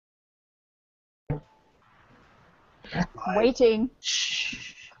Waiting.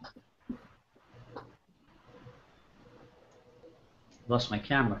 Shh. Lost my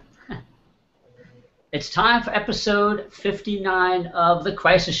camera. It's time for episode 59 of The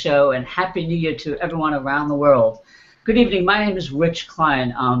Crisis Show, and Happy New Year to everyone around the world. Good evening. My name is Rich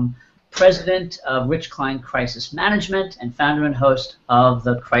Klein. I'm president of Rich Klein Crisis Management and founder and host of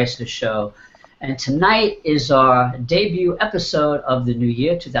The Crisis Show. And tonight is our debut episode of the new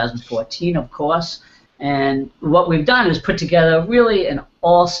year, 2014, of course. And what we've done is put together really an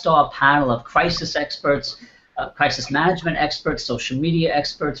all-star panel of crisis experts, crisis management experts, social media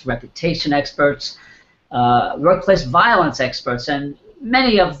experts, reputation experts, workplace violence experts, and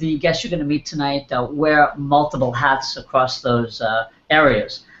many of the guests you're going to meet tonight wear multiple hats across those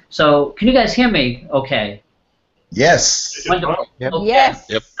areas. So can you guys hear me okay? Yes. Wonderful. Yep. Okay. Yes.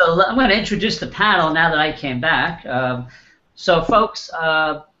 Yep. So I'm going to introduce the panel now that I came back. So folks,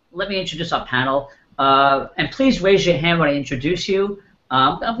 let me introduce our panel. And please raise your hand when I introduce you.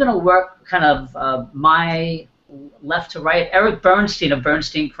 I'm going to work kind of my left to right. Eric Bernstein of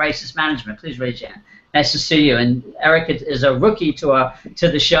Bernstein Crisis Management. Please raise your hand. Nice to see you. And Eric is a rookie to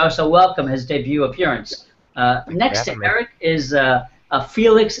the show, so welcome his debut appearance. Next to Eric is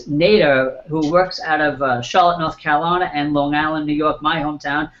Felix Nader, who works out of Charlotte, North Carolina, and Long Island, New York, my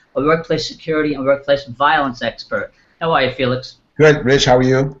hometown, a workplace security and workplace violence expert. How are you, Felix? Good, Rich. How are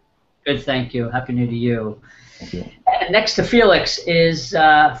you? Good, thank you. Happy New Year to you. Thank you. And next to Felix is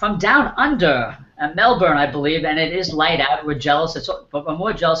from down under, Melbourne, I believe, and it is light out. We're jealous, but we're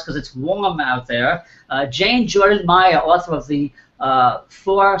more jealous because it's warm out there. Jane Jordan Meyer, author of the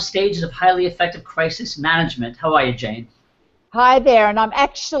 4 Stages of Highly Effective Crisis Management. How are you, Jane? Hi there, and I'm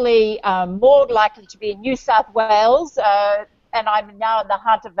actually more likely to be in New South Wales, and I'm now in the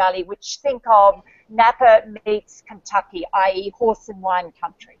Hunter Valley, which think of Napa meets Kentucky, i.e. horse and wine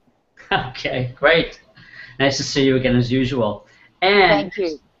country. Okay, great. Nice to see you again as usual. And Thank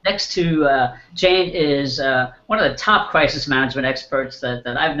you. Next to Jane is one of the top crisis management experts that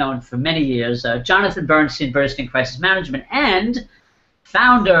I've known for many years, Jonathan Bernstein, Bernstein Crisis Management, and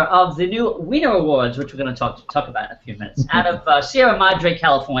founder of the new Wiener Awards, which we're going to talk about in a few minutes, out of Sierra Madre,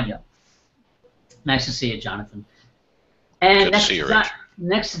 California. Nice to see you, Jonathan. And Good to see you, Rich.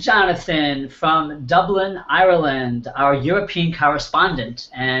 Next to Jonathan from Dublin, Ireland, our European correspondent,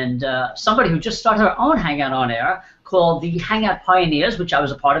 and somebody who just started her own Hangout on air called the Hangout Pioneers, which I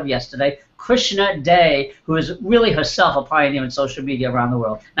was a part of yesterday, Krishna Day, who is really herself a pioneer in social media around the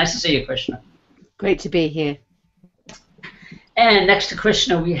world. Nice to see you, Krishna. Great to be here. And next to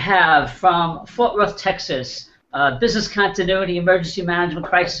Krishna, we have from Fort Worth, Texas, business continuity, emergency management,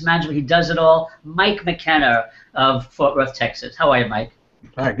 crisis management, he does it all, Mike McKenna of Fort Worth, Texas. How are you, Mike?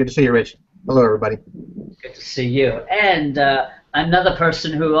 All right, good to see you, Rich. Hello, everybody. Good to see you. And another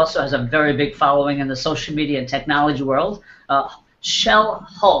person who also has a very big following in the social media and technology world, Shell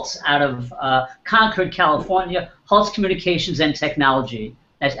Holtz out of Concord, California, Holtz Communications and Technology,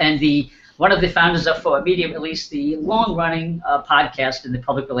 and one of the founders of For Medium, at least the long-running podcast in the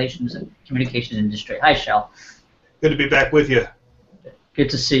public relations and communications industry. Hi, Shell. Good to be back with you.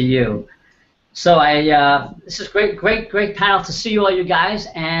 Good to see you. So this is great panel to see you all, you guys,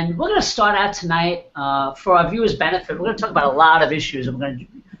 and we're going to start out tonight for our viewers' benefit. We're going to talk about a lot of issues, and we're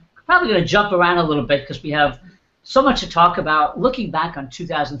probably going to jump around a little bit because we have so much to talk about. Looking back on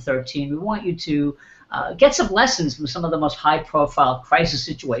 2013, we want you to get some lessons from some of the most high-profile crisis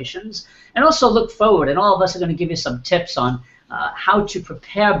situations, and also look forward. And all of us are going to give you some tips on how to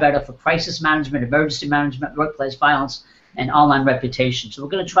prepare better for crisis management, emergency management, workplace violence, and online reputation. So we're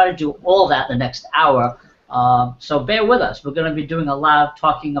going to try to do all that in the next hour. So bear with us. We're going to be doing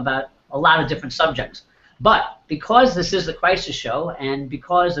talking about a lot of different subjects. But because this is the Crisis Show and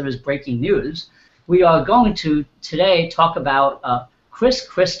because there is breaking news, we are going to today talk about Chris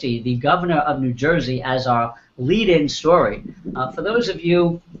Christie, the governor of New Jersey, as our lead-in story. For those of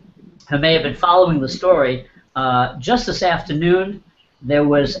you who may have been following the story, just this afternoon there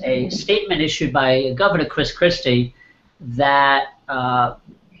was a statement issued by Governor Chris Christie that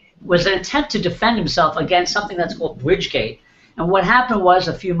was an attempt to defend himself against something that's called Bridgegate. And what happened was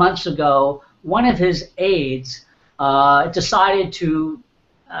a few months ago, one of his aides decided to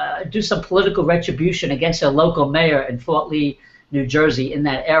do some political retribution against a local mayor in Fort Lee, New Jersey, in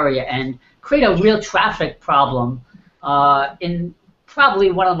that area, and create a real traffic problem in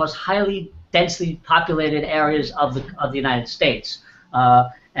probably one of the most highly densely populated areas of the United States.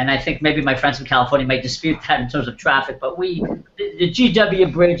 And I think maybe my friends from California may dispute that in terms of traffic, but the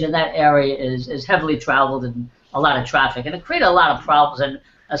GW Bridge in that area is heavily traveled and a lot of traffic, and it created a lot of problems. And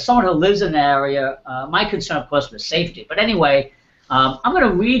as someone who lives in the area, my concern, of course, was safety. But anyway, I'm going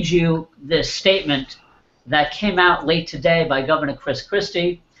to read you this statement that came out late today by Governor Chris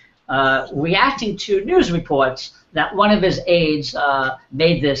Christie, reacting to news reports that one of his aides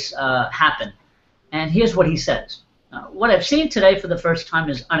made this happen. And here's what he says. What I've seen today for the first time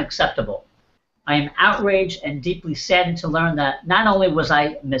is unacceptable. I am outraged and deeply saddened to learn that not only was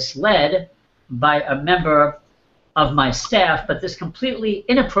I misled by a member of my staff, but this completely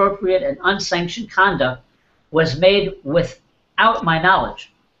inappropriate and unsanctioned conduct was made without my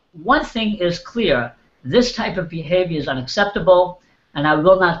knowledge. One thing is clear, this type of behavior is unacceptable, and I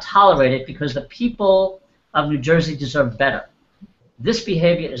will not tolerate it because the people of New Jersey deserve better. This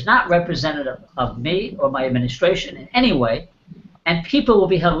behavior is not representative of me or my administration in any way, and people will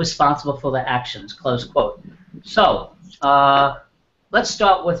be held responsible for their actions, close quote. So, let's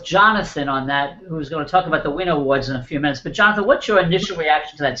start with Jonathan on that, who's going to talk about the Winner Awards in a few minutes. But Jonathan, what's your initial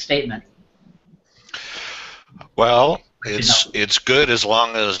reaction to that statement? Well, it's good as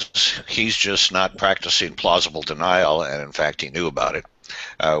long as he's just not practicing plausible denial, and in fact he knew about it,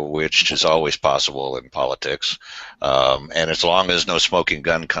 which is always possible in politics. And as long as no smoking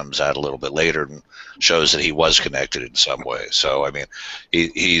gun comes out a little bit later and shows that he was connected in some way. So, I mean,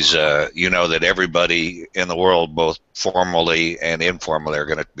 he's, you know, that everybody in the world, both formally and informally, are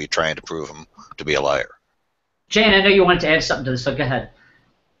going to be trying to prove him to be a liar. Jane, I know you wanted to add something to this, so go ahead.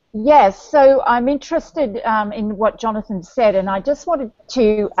 Yes, so I'm interested in what Jonathan said, and I just wanted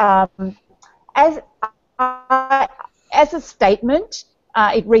to, as a statement,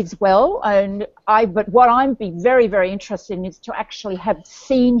 it reads well, but what I'm be very, very interested in is to actually have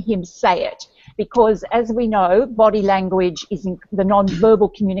seen him say it, because as we know, body language is the non-verbal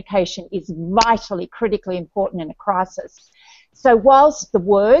communication is vitally, critically important in a crisis. So whilst the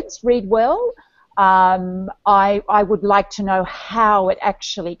words read well, I would like to know how it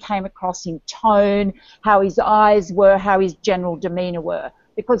actually came across in tone, how his eyes were, how his general demeanour were,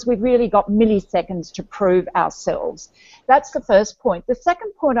 because we've really got milliseconds to prove ourselves. That's the first point. The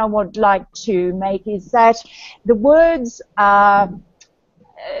second point I would like to make is that the words are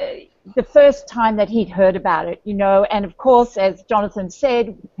the first time that he'd heard about it, you know, and of course, as Jonathan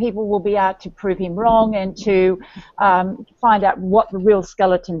said, people will be out to prove him wrong and to find out what the real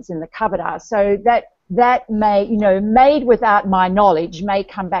skeletons in the cupboard are. So that may, you know, made without my knowledge may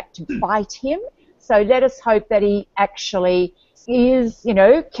come back to bite him. So let us hope that he actually is, you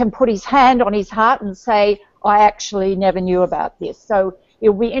know, can put his hand on his heart and say, I actually never knew about this. So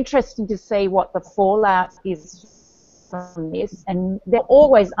it'll be interesting to see what the fallout is from this, and there are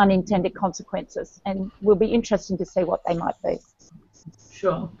always unintended consequences, and will be interesting to see what they might be.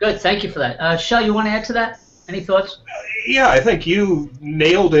 Sure. Good. Thank you for that. Shel, you want to add to that? Any thoughts? Yeah, I think you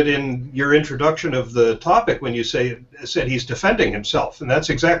nailed it in your introduction of the topic when you said he's defending himself, and that's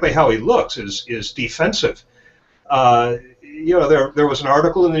exactly how he looks, is defensive. You know, there was an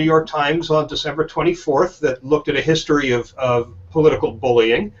article in the New York Times on December 24th that looked at a history of political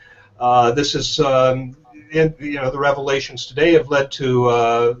bullying. This is you know, the revelations today have led to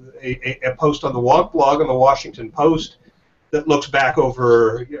a post on the blog on the Washington Post that looks back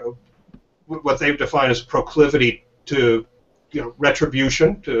over, you know, what they've defined as proclivity to, you know,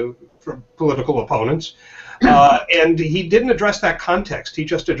 retribution from political opponents. And he didn't address that context. He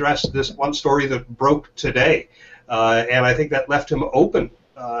just addressed this one story that broke today. And I think that left him open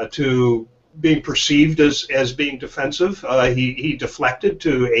to being perceived as being defensive. He deflected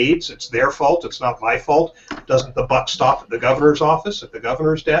to aides. It's their fault. It's not my fault. Doesn't the buck stop at the governor's office, at the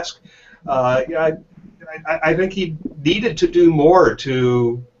governor's desk? Yeah, I think he needed to do more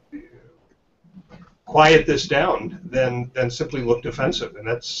to quiet this down than simply look defensive. And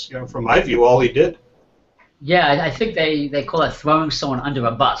that's, you know, from my view, all he did. Yeah, I think they call it throwing someone under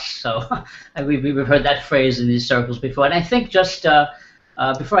a bus. So we've heard that phrase in these circles before. And I think just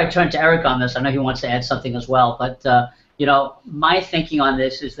before I turn to Eric on this, I know he wants to add something as well, but you know, my thinking on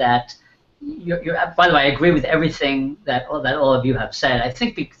this is that by the way, I agree with everything that all of you have said. I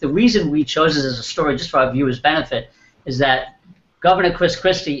think the reason we chose this as a story, just for our viewers' benefit, is that Governor Chris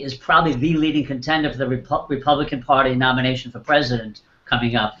Christie is probably the leading contender for the Republican Party nomination for president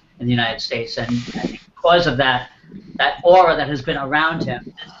coming up in the United States, and because of that aura that has been around him,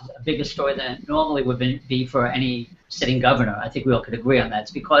 this is a bigger story than it normally would be for any sitting governor. I think we all could agree on that.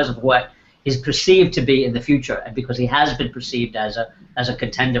 It's because of what he's perceived to be in the future, and because he has been perceived as a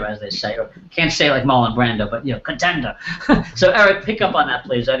contender, as they say, or can't say like Marlon Brando, but you know, contender. So Eric, pick up on that,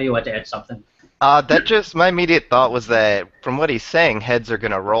 please. I know you want to add something. My immediate thought was that from what he's saying, heads are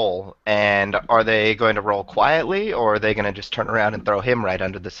going to roll, and are they going to roll quietly, or are they going to just turn around and throw him right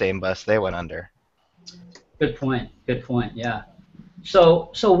under the same bus they went under? Good point. Good point. Yeah.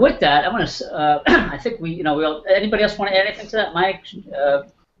 So with that, I want to. I think we all. Anybody else want to add anything to that, Mike?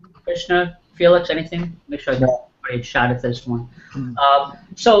 Krishna, Felix, anything? Make sure I get No. a shot at this one. I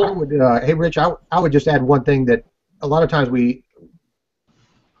So, would, hey, Rich, I would just add one thing that a lot of times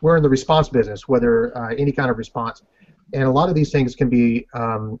we're in the response business, whether any kind of response, and a lot of these things can be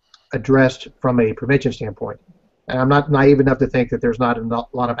addressed from a prevention standpoint. And I'm not naive enough to think that there's not a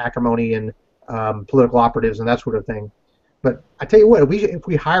lot of acrimony in political operatives and that sort of thing. But I tell you what, if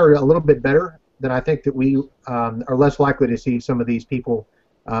we hire a little bit better, then I think that we are less likely to see some of these people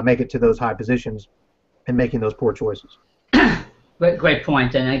make it to those high positions and making those poor choices. great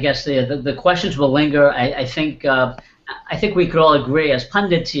point. And I guess the questions will linger. I think we could all agree as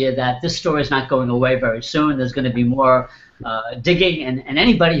pundits here that this story is not going away very soon. There's going to be more digging, and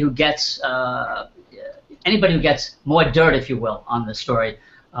anybody who gets more dirt, if you will, on the story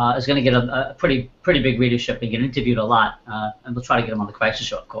is going to get a pretty big readership and get interviewed a lot. And we'll try to get them on the Crisis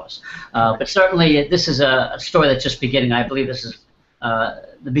Show, of course. But certainly, this is a story that's just beginning. I believe this is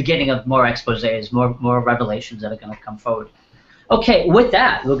the beginning of more exposés, more revelations that are going to come forward. Okay, with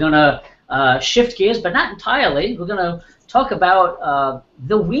that, we're going to shift gears, but not entirely. We're going to talk about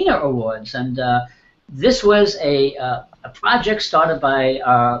the Wiener Awards, and this was a project started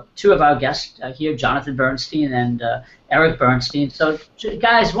by two of our guests here, Jonathan Bernstein and Eric Bernstein. So,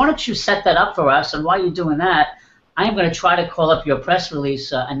 guys, why don't you set that up for us? And while you're doing that, I'm going to try to call up your press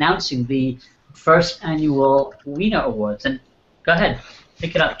release announcing the first annual Wiener Awards. And go ahead,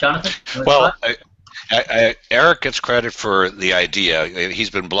 pick it up, Jonathan. Well, Eric gets credit for the idea. He's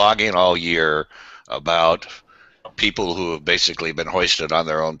been blogging all year about people who have basically been hoisted on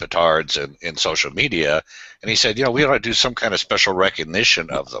their own petards in social media, and he said, we ought to do some kind of special recognition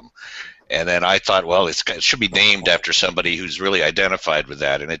of them. And then I thought, well, it should be named after somebody who's really identified with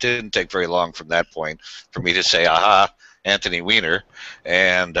that. And it didn't take very long from that point for me to say, aha, Anthony Weiner,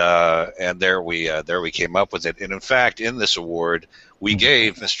 and there we came up with it. And in fact, in this award, we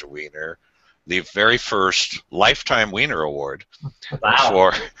gave Mr. Weiner the very first Lifetime Weiner Award. Wow.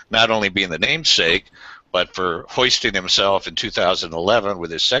 For not only being the namesake, but for hoisting himself in 2011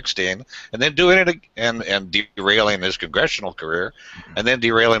 with his sexting, and then doing it and derailing his congressional career, and then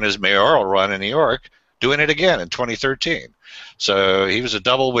derailing his mayoral run in New York, doing it again in 2013. So he was a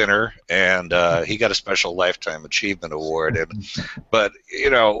double winner, and he got a special Lifetime Achievement Award. But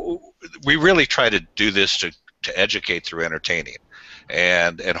we really try to do this to educate through entertaining,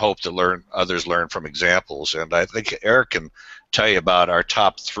 and hope to others learn from examples. And I think Eric can tell you about our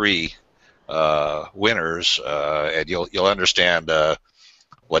top three winners, and you'll understand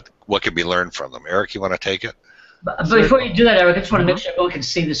what can be learned from them. Eric, you want to take it? But before you do that, Eric, I just want to make sure everyone can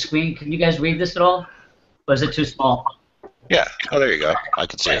see the screen. Can you guys read this at all? Or is it too small? Yeah. Oh, there you go. I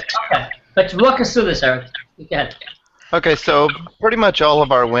can see it. Okay. But walk us through this, Eric. Go ahead. Okay, so pretty much all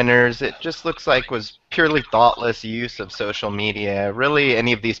of our winners, it just looks like was purely thoughtless use of social media. Really,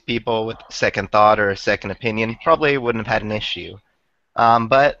 any of these people with second thought or a second opinion probably wouldn't have had an issue.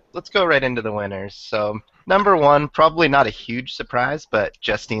 But let's go right into the winners. So number one, probably not a huge surprise, but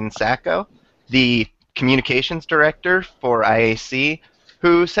Justine Sacco, the communications director for IAC,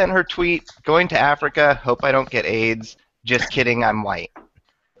 who sent her tweet, "Going to Africa, hope I don't get AIDS. Just kidding, I'm white."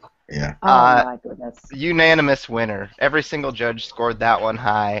 Yeah. Oh my goodness. Unanimous winner. Every single judge scored that one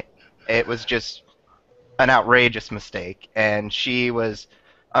high. It was just an outrageous mistake, and she was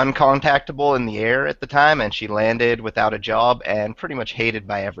uncontactable in the air at the time, and she landed without a job and pretty much hated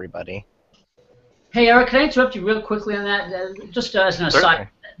by everybody. Hey, Eric, can I interrupt you real quickly on that? Just as an aside,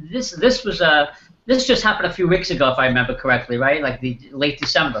 this just happened a few weeks ago, if I remember correctly, right? Like the late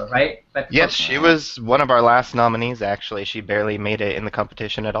December, right? Yes, she was one of our last nominees, actually. She barely made it in the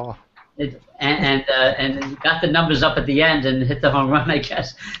competition at all. And got the numbers up at the end and hit the home run, I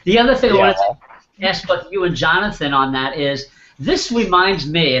guess. The other thing I wanted to ask about you and Jonathan on that is, this reminds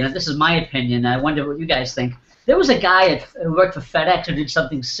me, and this is my opinion, I wonder what you guys think. There was a guy who worked for FedEx who did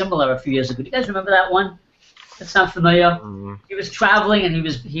something similar a few years ago. Do you guys remember that one? That sound familiar? He was traveling and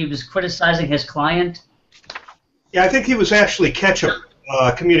he was criticizing his client. Yeah, I think he was Ashley Ketchum,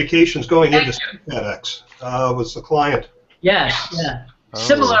 communications going into FedEx, was the client. Yes, yeah.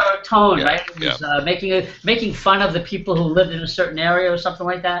 Similar tone, Yeah, right? He was making fun of the people who lived in a certain area or something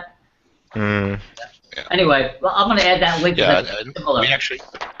like that. Mm. Yeah. Anyway, well, I'm going to add that link. Yeah,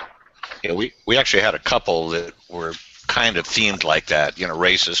 we actually had a couple that were kind of themed like that,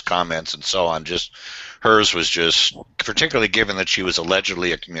 racist comments and so on. Just hers was just, particularly given that she was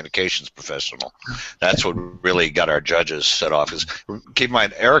allegedly a communications professional. That's what really got our judges set off. Is keep in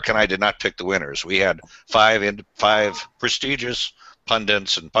mind, Eric and I did not pick the winners. We had five prestigious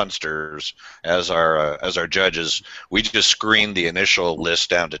pundits and punsters as our judges. We just screened the initial list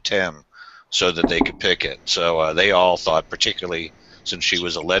down to 10 so that they could pick it. So they all thought particularly since she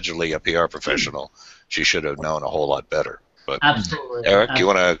was allegedly a PR professional, she should have known a whole lot better. But Absolutely. Eric, you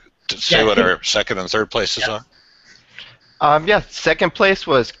want to say what our second and third places are? Yeah, second place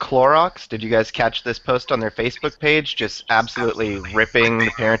was Clorox. Did you guys catch this post on their Facebook page? Just absolutely ripping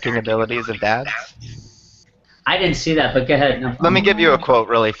the parenting abilities of dads. I didn't see that, but go ahead. No. Let me give you a quote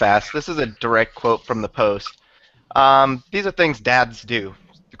really fast. This is a direct quote from the post. These are things dads do,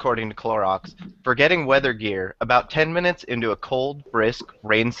 according to Clorox. Forgetting weather gear, about 10 minutes into a cold, brisk,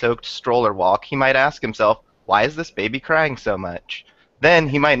 rain-soaked stroller walk, he might ask himself, why is this baby crying so much? Then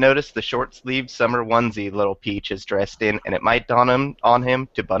he might notice the short-sleeved summer onesie little Peach is dressed in, and it might dawn on him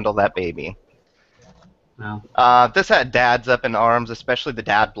to bundle that baby. Wow. This had dads up in arms, especially the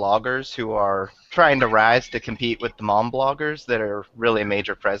dad bloggers who are trying to rise to compete with the mom bloggers that are really a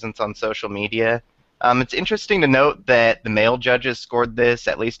major presence on social media. It's interesting to note that the male judges scored this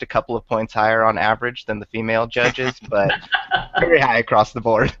at least a couple of points higher on average than the female judges, but very high across the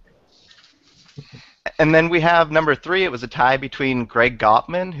board. And then we have number 3. It was a tie between Greg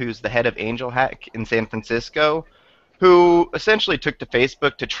Gottman, who's the head of Angel Hack in San Francisco, who essentially took to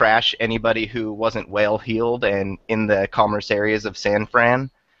Facebook to trash anybody who wasn't well-heeled and in the commerce areas of San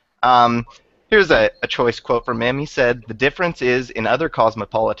Fran. Here's a choice quote from him. He said, "The difference is, in other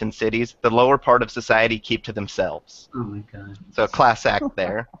cosmopolitan cities, the lower part of society keep to themselves." Oh, my God. So class act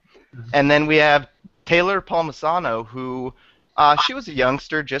there. And then we have Taylor Palmisano, who she was a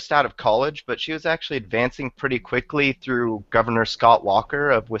youngster just out of college, but she was actually advancing pretty quickly through Governor Scott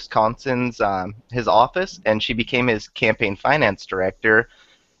Walker of Wisconsin's his office, and she became his campaign finance director.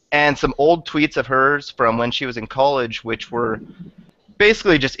 And some old tweets of hers from when she was in college, which were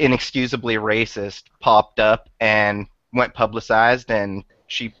basically just inexcusably racist, popped up and went publicized, and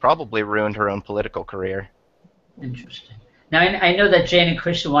she probably ruined her own political career. Interesting. Now, I know that Jane and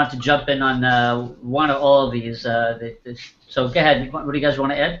Christian want to jump in on one or all of these. So go ahead. What do you guys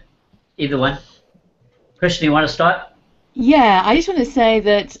want to add? Either one. Christian, you want to start? Yeah, I just want to say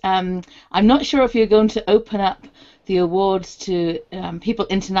that I'm not sure if you're going to open up the awards to people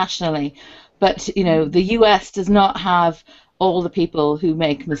internationally, but you know the U.S. does not have all the people who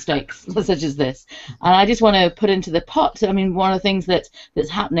make mistakes such as this, and I just want to put into the pot. I mean, one of the things that's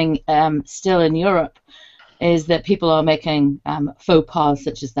happening still in Europe is that people are making faux pas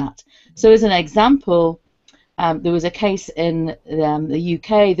such as that. So as an example, there was a case in the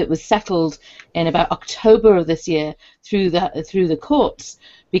UK that was settled in about October of this year through the courts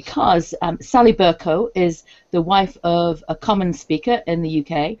because Sally Bercow is the wife of a common speaker in the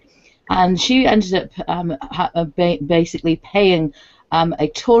UK, and she ended up basically paying a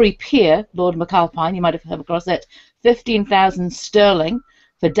Tory peer, Lord McAlpine, you might have come across it, 15,000 sterling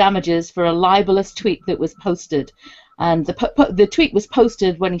for damages for a libelous tweet that was posted. And the tweet was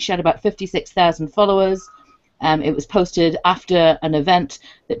posted when she had about 56,000 followers. It was posted after an event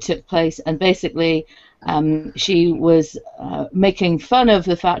that took place, and basically she was making fun of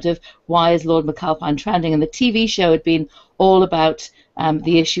the fact of why is Lord McAlpine trending, and the TV show had been all about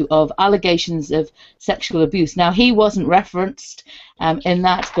the issue of allegations of sexual abuse. Now, he wasn't referenced in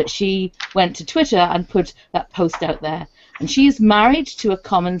that, but she went to Twitter and put that post out there. And she's married to a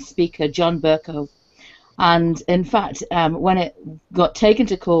common speaker, John Bercow. And in fact, when it got taken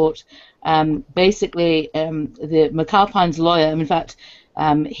to court, basically the McAlpine's lawyer, in fact,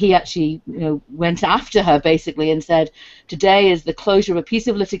 he actually went after her basically and said, today is the closure of a piece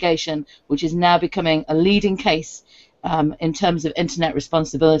of litigation which is now becoming a leading case in terms of internet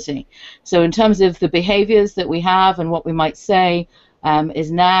responsibility. So in terms of the behaviors that we have and what we might say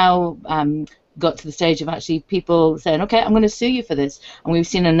is now got to the stage of actually people saying, okay, I'm going to sue you for this. And we've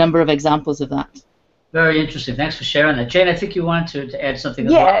seen a number of examples of that. Very interesting. Thanks for sharing that. Jane, I think you wanted to add something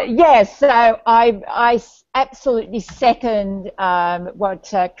as well. Yeah, so I absolutely second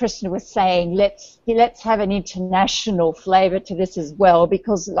what Kristen was saying. Let's have an international flavour to this as well,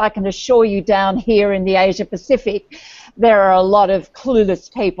 because I can assure you down here in the Asia Pacific, there are a lot of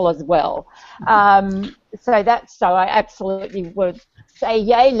clueless people as well. So I absolutely would say,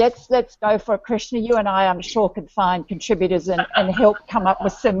 yay, let's go for it. Krishna, you and I'm sure, could find contributors and help come up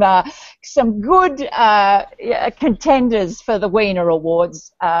with some good contenders for the Wiener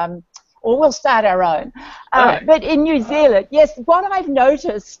Awards, or we'll start our own. Right. But in New Zealand, yes, what I've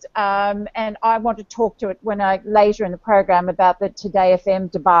noticed, and I want to talk to it later in the program about the Today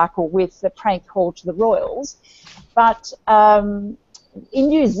FM debacle with the prank call to the Royals, but in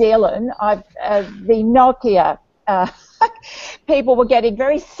New Zealand, the Nokia people were getting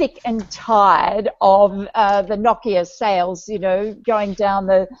very sick and tired of the Nokia sales, going down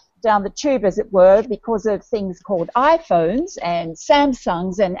the tube, as it were, because of things called iPhones and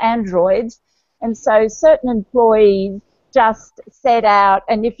Samsungs and Androids. And so certain employees just set out,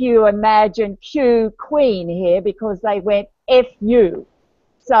 and if you imagine Q Queen here, because they went FU.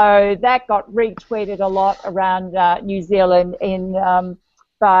 So that got retweeted a lot around New Zealand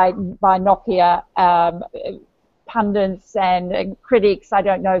by Nokia pundits and critics. I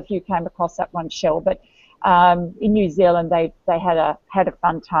don't know if you came across that one, Shell, but in New Zealand they had a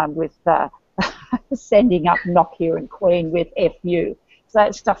fun time with sending up Nokia and Queen with FU. So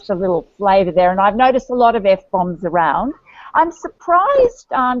that stuff's a little flavour there, and I've noticed a lot of F-bombs around. I'm surprised,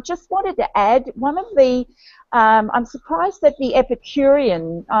 just wanted to add, one of the, I'm surprised that the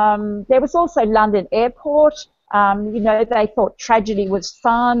Epicurean, there was also London Airport, they thought tragedy was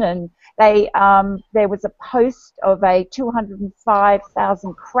fun, and there was a post of a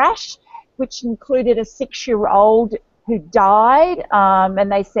 205,000 crash, which included a 6-year-old who died,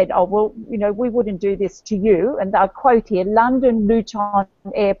 and they said, oh, well, we wouldn't do this to you, and I'll quote here, London Luton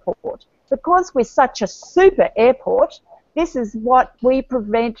Airport. Because we're such a super airport, this is what we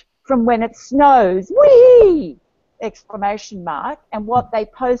prevent from when it snows. Whee! Exclamation mark. And what they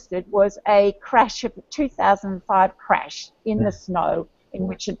posted was a crash, a 2005 crash in the snow in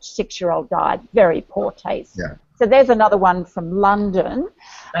which a 6-year-old died. Very poor taste. Yeah. So there's another one from London.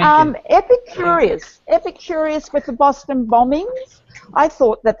 Epicurious with the Boston bombings. I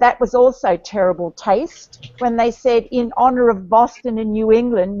thought that was also terrible taste when they said, in honour of Boston and New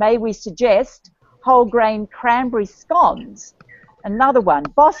England, may we suggest whole grain cranberry scones. Another one,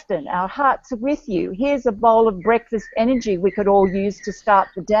 Boston, our hearts are with you. Here's a bowl of breakfast energy we could all use to start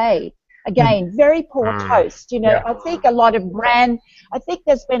the day. Again, very poor toast. I think I think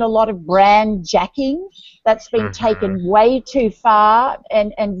there's been a lot of brand jacking that's been taken way too far,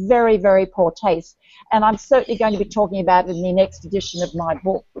 and very, very poor taste. And I'm certainly going to be talking about it in the next edition of my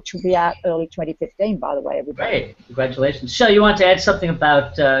book, which will be out early 2015, by the way, everybody. Great. Congratulations. Shel, you want to add something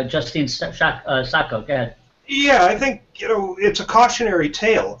about Justine Sacco? Go ahead. Yeah, I think, it's a cautionary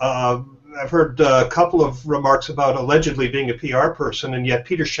tale. I've heard a couple of remarks about allegedly being a PR person, and yet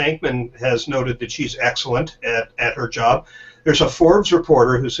Peter Shankman has noted that she's excellent at her job. There's a Forbes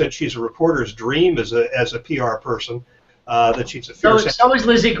reporter who said she's a reporter's dream as a PR person, that she's a fierce... So is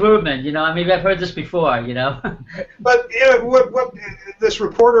Lizzie Grubman, maybe I've heard this before, But what this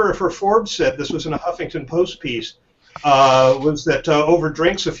reporter for Forbes said, this was in a Huffington Post piece, was that over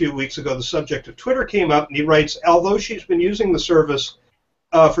drinks a few weeks ago, the subject of Twitter came up, and he writes, although she's been using the service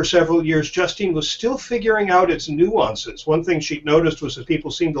for several years, Justine was still figuring out its nuances. One thing she'd noticed was that people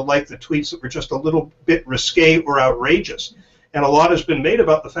seemed to like the tweets that were just a little bit risque or outrageous. And a lot has been made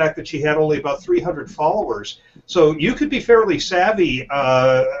about the fact that she had only about 300 followers. So you could be fairly savvy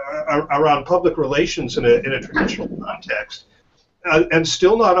around public relations in a traditional context and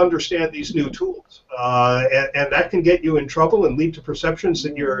still not understand these new tools. And that can get you in trouble and lead to perceptions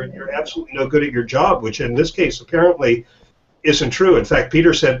that you're absolutely no good at your job, which in this case apparently isn't true. In fact,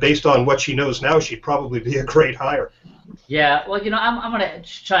 Peter said based on what she knows now, she'd probably be a great hire. Yeah, well, I'm going to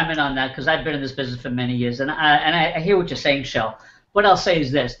chime in on that because I've been in this business for many years, and I hear what you're saying, Shel. What I'll say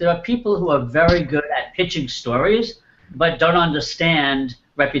is this. There are people who are very good at pitching stories but don't understand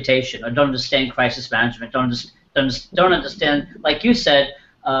reputation or don't understand crisis management, don't understand, like you said,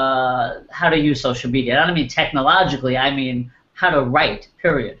 how to use social media. And I don't mean technologically, I mean how to write,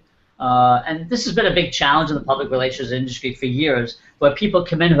 period. And this has been a big challenge in the public relations industry for years, where people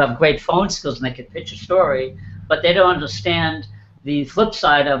come in who have great phone skills and they can pitch a story, but they don't understand the flip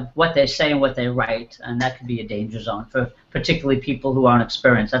side of what they say and what they write, and that could be a danger zone for particularly people who aren't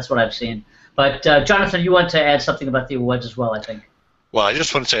experienced. That's what I've seen. But Jonathan, you want to add something about the awards as well, I think. Well, I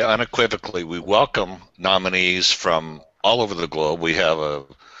just want to say unequivocally, we welcome nominees from all over the globe. We have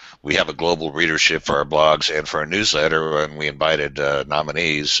a global readership for our blogs and for our newsletter, and we invited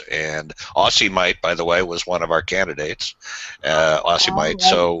nominees. And Aussie Might, by the way, was one of our candidates. Aussie Might.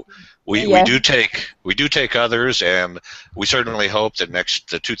 So we do take others, and we certainly hope that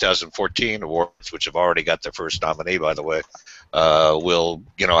the 2014 awards, which have already got their first nominee, by the way, will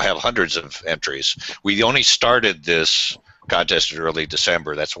have hundreds of entries. We only started this contest in early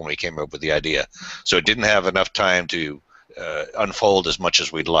December. That's when we came up with the idea. So it didn't have enough time to unfold as much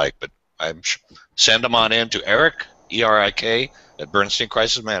as we'd like, but send them on in to Eric, E-R-I-K, at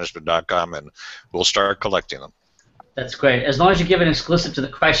BernsteinCrisisManagement.com, and we'll start collecting them. That's great. As long as you give an exclusive to the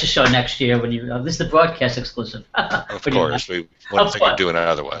Crisis Show next year, when this is the broadcast exclusive. Of course, we wouldn't think of doing it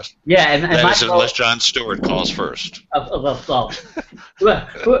otherwse. Yeah, and unless John Stewart calls first. Well,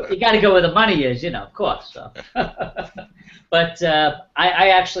 you got to go where the money is, of course. So. But I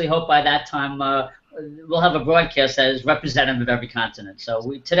actually hope by that time we'll have a broadcast that is representative of every continent.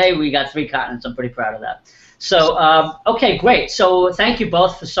 So today we got 3 continents. I'm pretty proud of that. So okay, great. So thank you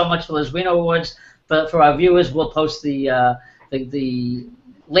both so much for those Reno Awards. for our viewers, we'll post the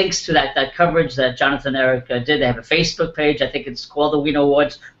links to that coverage that Jonathan Eric did. They have a Facebook page. I think it's called the Wiener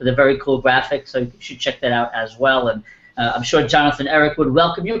Awards with a very cool graphic, so you should check that out as well. And I'm sure Jonathan Eric would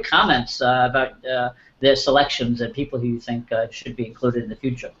welcome your comments about their selections and people who you think should be included in the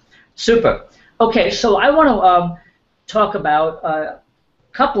future. Super. Okay, so I want to talk about a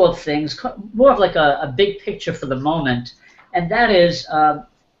couple of things, more of like a big picture for the moment, and that is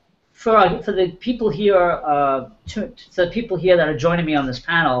for the people here, that are joining me on this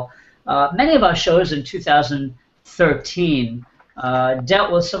panel. Many of our shows in 2013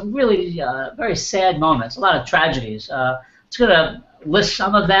 dealt with some really very sad moments, a lot of tragedies. I'm just going to list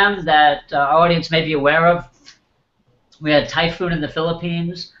some of them that our audience may be aware of. We had a typhoon in the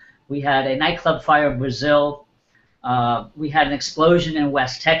Philippines. We had a nightclub fire in Brazil. We had an explosion in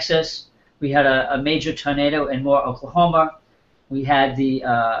West Texas. We had a major tornado in Moore, Oklahoma. We had the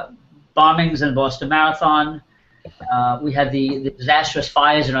bombings in the Boston Marathon. We had the disastrous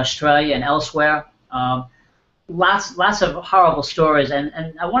fires in Australia and elsewhere. Lots of horrible stories,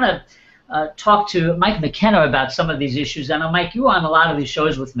 and I want to talk to Mike McKenna about some of these issues. I know, Mike, you were on a lot of these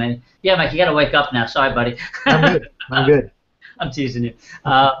shows with me. Yeah, Mike, you got to wake up now. Sorry, buddy. I'm good. I'm good. I'm teasing you.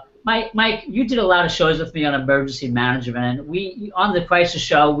 Mike, you did a lot of shows with me on emergency management, and we on the Crisis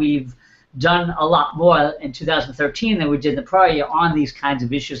Show, we've done a lot more in 2013 than we did the prior year on these kinds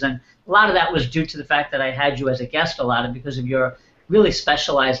of issues, and a lot of that was due to the fact that I had you as a guest a lot, and because of your really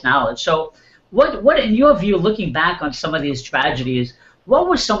specialized knowledge. So what in your view, looking back on some of these tragedies, what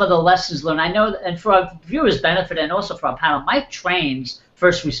were some of the lessons learned? I know, and for our viewers' benefit and also for our panel, Mike trains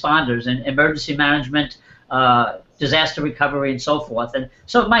first responders in emergency management, disaster recovery, and so forth. And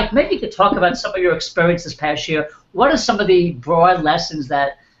so, Mike, maybe you could talk about some of your experience this past year. What are some of the broad lessons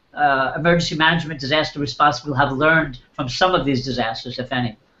that emergency management, disaster response people have learned from some of these disasters, if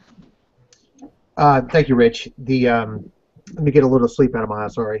any? Thank you, Rich. Let me get a little sleep out of my eye.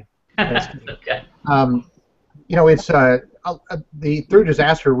 Sorry. Okay. You know, it's through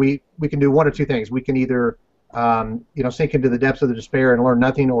disaster we can do one or two things. We can either sink into the depths of the despair and learn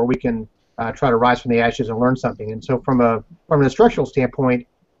nothing, or we can try to rise from the ashes and learn something. And so from an instructional standpoint,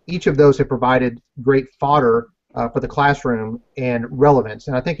 each of those have provided great fodder for the classroom and relevance.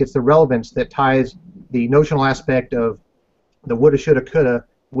 And I think it's the relevance that ties the notional aspect of the woulda, shoulda, coulda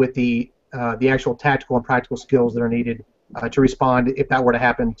with the actual tactical and practical skills that are needed to respond if that were to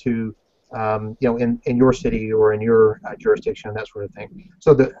happen to in your city or in your jurisdiction and that sort of thing.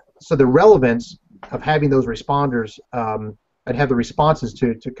 So the relevance of having those responders and have the responses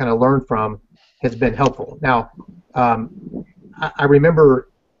to kind of learn from has been helpful. Now, I remember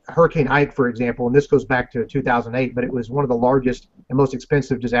Hurricane Ike, for example, and this goes back to 2008, but it was one of the largest and most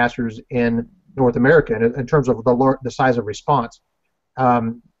expensive disasters in North America in terms of the size of response.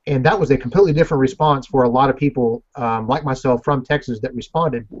 And that was a completely different response for a lot of people like myself from Texas that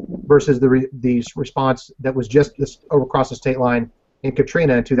responded versus the response that was just over across the state line in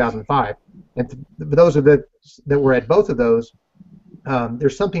Katrina in 2005. And for those of that were at both of those,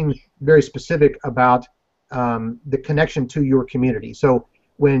 there's something very specific about the connection to your community. So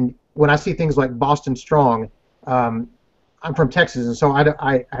when I see things like Boston Strong, I'm from Texas, and so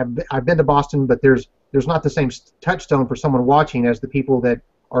I've been to Boston, but there's not the same touchstone for someone watching as the people that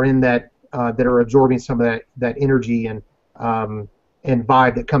are in that are absorbing some of that energy and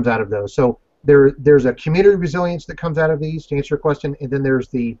vibe that comes out of those. So there's a community resilience that comes out of these, to answer your question, and then there's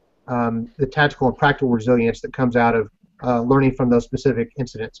the tactical and practical resilience that comes out of learning from those specific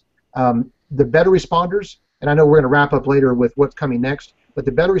incidents. The better responders, and I know we're going to wrap up later with what's coming next, but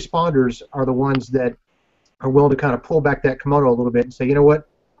the better responders are the ones that are willing to kind of pull back that kimono a little bit and say, you know what,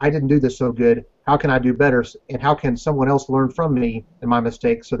 I didn't do this so good. How can I do better? And how can someone else learn from me and my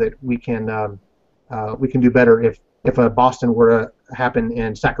mistakes so that we can do better if a Boston were to happen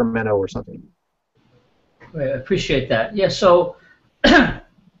in Sacramento or something? I appreciate that. Yeah. So I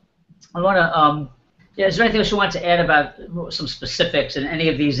want to. Is there anything else you want to add about some specifics in any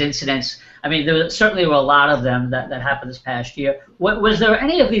of these incidents? I mean, certainly were a lot of them that happened this past year. Was there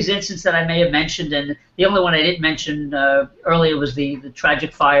any of these incidents that I may have mentioned? And the only one I didn't mention earlier was the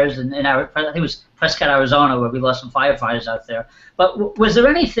tragic fires in I think it was Prescott, Arizona, where we lost some firefighters out there. But was there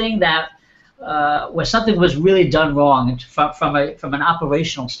anything that where something was really done wrong from an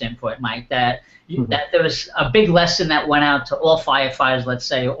operational standpoint, Mike? That there was a big lesson that went out to all firefighters, let's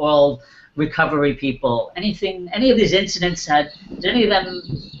say, all recovery people. Any of these incidents did any of them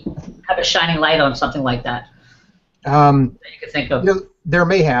have a shining light on something like that? That you could think of. There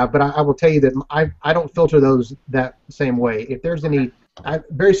may have, but I will tell you that I don't filter those that same way. If there's any,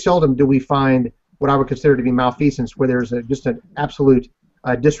 very seldom do we find what I would consider to be malfeasance, where there's just an absolute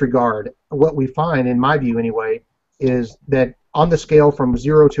disregard. What we find, in my view anyway, is that on the scale from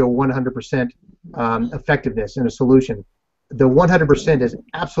 0 to a 100% effectiveness in a solution, the 100% is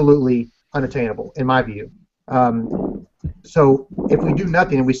absolutely unattainable, in my view. So if we do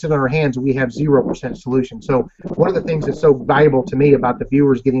nothing and we sit on our hands, we have 0% solution. So one of the things that's so valuable to me about the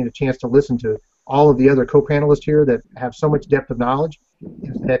viewers getting a chance to listen to all of the other co-panelists here that have so much depth of knowledge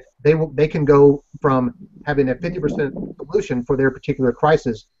is that they can go from having a 50% solution for their particular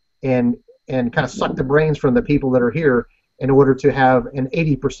crisis and kind of suck the brains from the people that are here in order to have an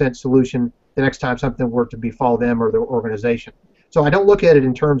 80% solution the next time something were to befall them or their organization. So I don't look at it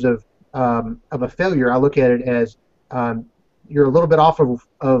in terms of a failure. I look at it as you're a little bit off of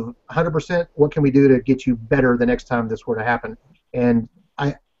 100%. What can we do to get you better the next time this were to happen? And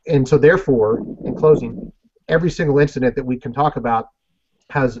so therefore, in closing, every single incident that we can talk about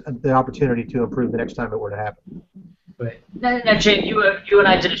has the opportunity to improve the next time it were to happen. Right. Now, Jane, you and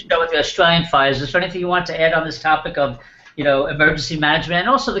I did a show with the Australian fires. Is there anything you want to add on this topic of, emergency management? And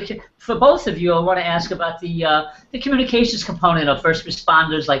also, for both of you, I want to ask about the communications component of first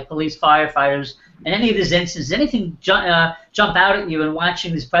responders like police, firefighters, and any of these instances. Anything jump out at you in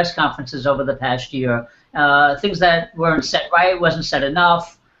watching these press conferences over the past year? Things that weren't said right, wasn't said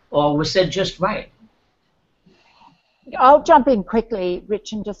enough, or was said just right? I'll jump in quickly,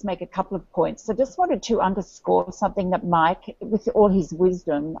 Rich, and just make a couple of points. So just wanted to underscore something that Mike, with all his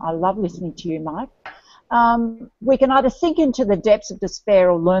wisdom, I love listening to you, Mike, we can either sink into the depths of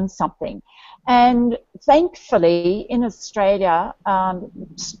despair or learn something. And thankfully, in Australia,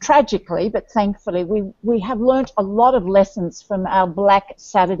 tragically, but thankfully, we have learnt a lot of lessons from our Black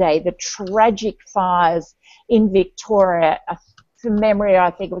Saturday, the tragic fires in Victoria. From memory, I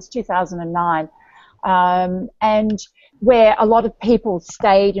think it was 2009. And where a lot of people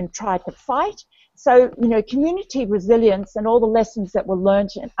stayed and tried to fight. So, community resilience and all the lessons that were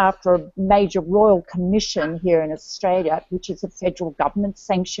learnt after a major royal commission here in Australia, which is a federal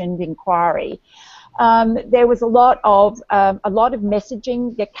government-sanctioned inquiry, there was a lot of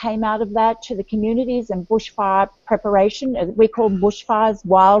messaging that came out of that to the communities and bushfire preparation. We call bushfires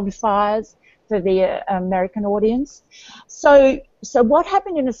wildfires for the American audience. So what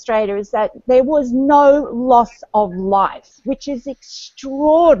happened in Australia is that there was no loss of life, which is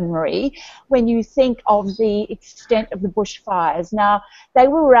extraordinary when you think of the extent of the bushfires. Now, they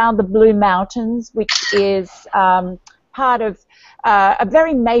were around the Blue Mountains, which is part of a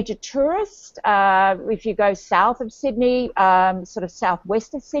very major tourist. If you go south of Sydney, sort of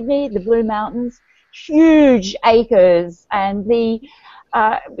southwest of Sydney, the Blue Mountains, huge acres, and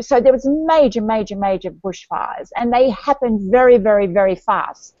so there was major bushfires, and they happened very, very, very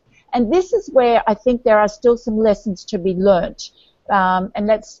fast. And this is where I think there are still some lessons to be learnt. And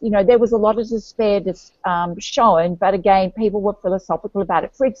that's, there was a lot of despair shown, but again, people were philosophical about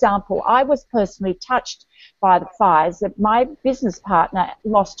it. For example, I was personally touched by the fires that my business partner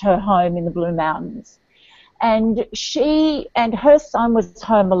lost her home in the Blue Mountains. And she and her son was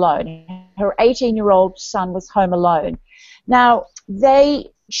home alone. Her 18-year-old son was home alone. Now,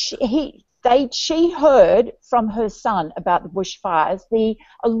 she heard from her son about the bushfires. The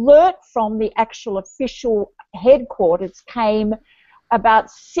alert from the actual official headquarters came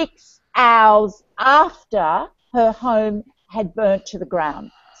about 6 hours after her home had burnt to the ground.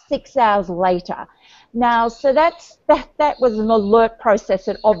 6 hours later. Now, so that was an alert process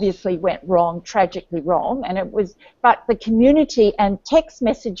that obviously went wrong, tragically wrong, but the community and text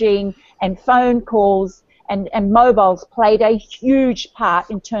messaging and phone calls and mobiles played a huge part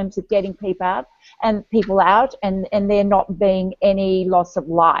in terms of getting people out and there not being any loss of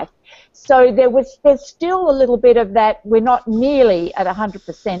life. So there's still a little bit of that. We're not nearly at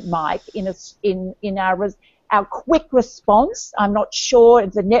 100%, Mike, in our quick response. I'm not sure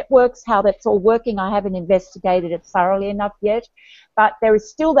the networks, how that's all working. I haven't investigated it thoroughly enough yet, but there is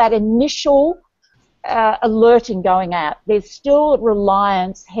still that initial alerting going out. There's still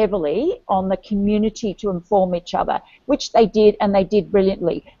reliance heavily on the community to inform each other, which they did, and they did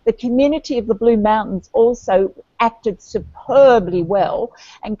brilliantly. The community of the Blue Mountains also acted superbly well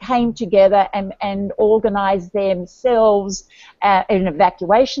and came together and organised themselves in an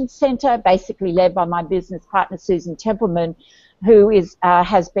evacuation centre, basically led by my business partner Susan Templeman, who has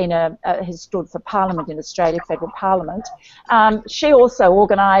stood for Parliament in Australia, Federal Parliament. She also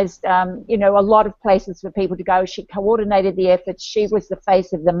organised, a lot of places for people to go. She coordinated the efforts. She was the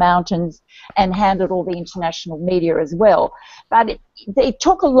face of the mountains and handled all the international media as well. But it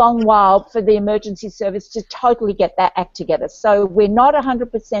took a long while for the emergency service to totally get that act together. So we're not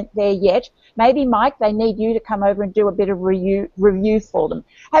 100% there yet. Maybe, Mike, they need you to come over and do a bit of review for them.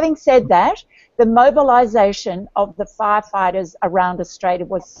 Having said that, The mobilization of the firefighters around Australia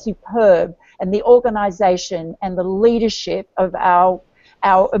was superb, and the organisation and the leadership of our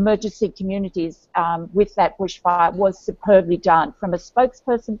emergency communities with that bushfire was superbly done. From a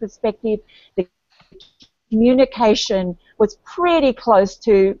spokesperson perspective, the communication was pretty close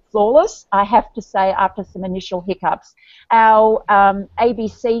to flawless, I have to say, after some initial hiccups. Our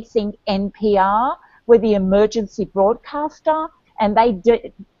ABC Think NPR were the emergency broadcaster, and they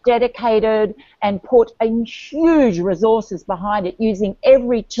dedicated and put in huge resources behind it, using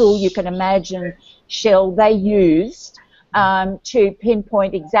every tool you can imagine, Shell, they used to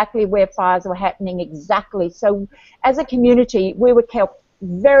pinpoint exactly where fires were happening exactly. So as a community, we were kept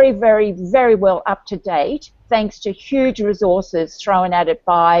very, very, very well up to date, thanks to huge resources thrown at it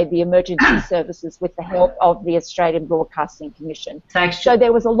by the emergency services with the help of the Australian Broadcasting Commission. Thanks. So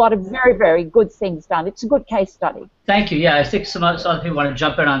there was a lot of very, very good things done. It's a good case study. Thank you. Yeah, I think some other people want to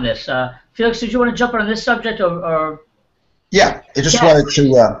jump in on this. Felix, did you want to jump in on this subject, or? Yeah, I just wanted to. We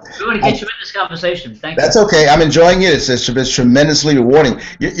want to get you in this conversation. Thank you. That's okay. I'm enjoying it. It's tremendously rewarding.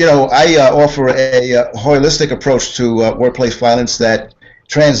 You know, I offer a holistic approach to workplace violence that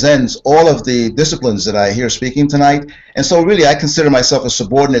transcends all of the disciplines that I hear speaking tonight. And so really I consider myself a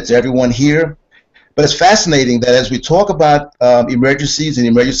subordinate to everyone here. But it's fascinating that as we talk about emergencies and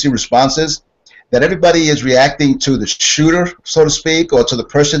emergency responses, that everybody is reacting to the shooter, so to speak, or to the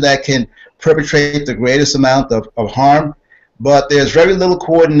person that can perpetrate the greatest amount of harm. But there's very little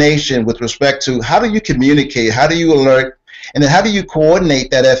coordination with respect to how do you communicate, how do you alert, and then how do you coordinate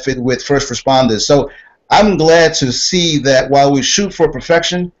that effort with first responders. So I'm glad to see that while we shoot for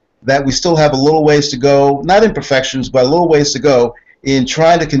perfection, that we still have a little ways to go, not imperfections, but a little ways to go in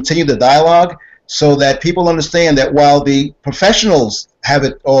trying to continue the dialogue so that people understand that while the professionals have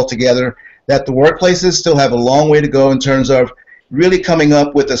it all together, that the workplaces still have a long way to go in terms of really coming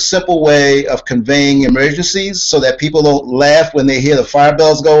up with a simple way of conveying emergencies so that people don't laugh when they hear the fire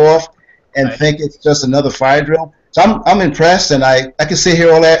bells go off and think it's just another fire drill. So I'm impressed, and I can sit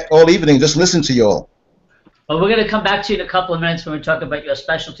here all evening just listen to you all. Well, we're going to come back to you in a couple of minutes when we talk about your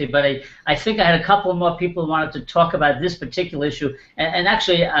specialty, but I think I had a couple more people who wanted to talk about this particular issue. And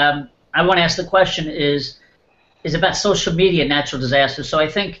actually, I want to ask the question is about social media and natural disasters. So I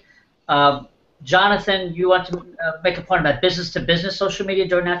think, Jonathan, you want to make a point about business-to-business social media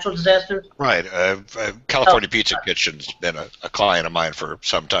during natural disasters? Right. California Pizza Kitchen's been a client of mine for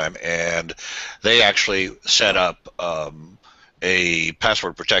some time, and they actually set up a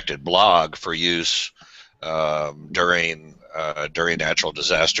password-protected blog for use during natural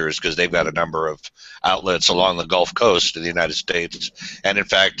disasters, because they've got a number of outlets along the Gulf Coast of the United States, and in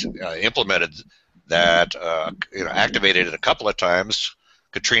fact implemented that, activated it a couple of times,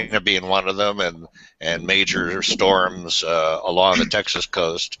 Katrina being one of them, and major storms along the Texas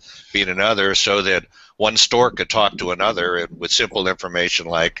coast being another, so that one store could talk to another and with simple information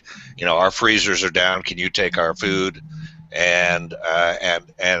like, our freezers are down, can you take our food, and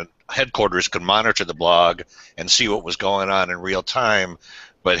headquarters could monitor the blog and see what was going on in real time,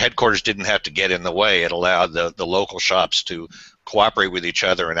 but headquarters didn't have to get in the way. It allowed the local shops to cooperate with each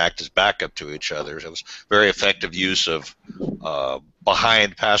other and act as backup to each other. It was very effective use of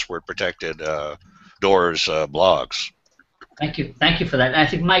behind password protected doors blogs. Thank you for that. And I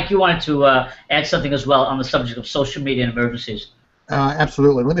think, Mike, you wanted to add something as well on the subject of social media and emergencies.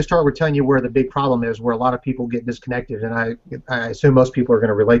 Absolutely. Let me start with telling you where the big problem is, where a lot of people get disconnected, and I assume most people are going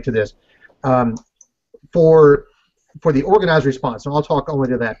to relate to this. For the organized response, and I'll talk only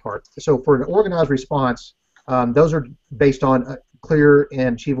to that part. So for an organized response, those are based on clear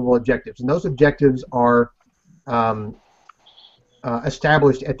and achievable objectives, and those objectives are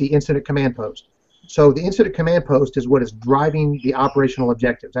established at the incident command post. So the incident command post is what is driving the operational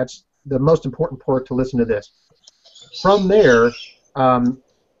objectives. That's the most important part to listen to this. From there,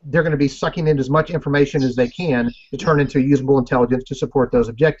 they're going to be sucking in as much information as they can to turn into usable intelligence to support those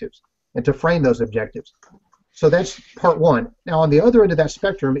objectives and to frame those objectives. So that's part one. Now, on the other end of that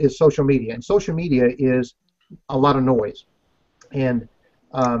spectrum is social media, and social media is a lot of noise. And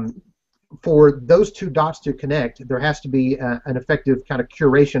for those two dots to connect, there has to be an effective kind of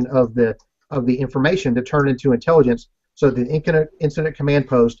curation of the information to turn into intelligence, so the incident command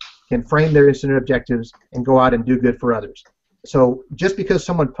post can frame their incident objectives and go out and do good for others. So just because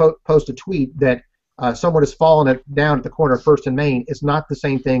someone posts a tweet that someone has fallen down at the corner of First and Main is not the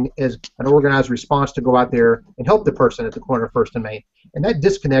same thing as an organized response to go out there and help the person at the corner of First and Main. And that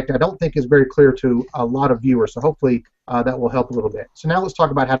disconnect, I don't think, is very clear to a lot of viewers, so hopefully that will help a little bit. So now let's talk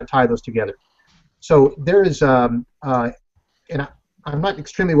about how to tie those together. So there is, and I'm not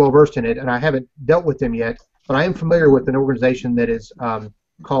extremely well versed in it, and I haven't dealt with them yet, but I am familiar with an organization that is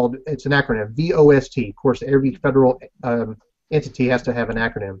called, it's an acronym, VOST. Of course, every federal entity has to have an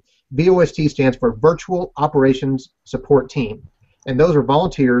acronym. VOST stands for Virtual Operations Support Team. And those are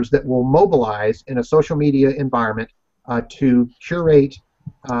volunteers that will mobilize in a social media environment to curate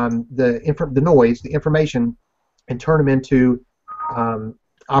the noise, the information, and turn them into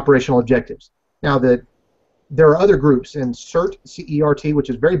operational objectives. Now, there are other groups, and CERT, C-E-R-T, which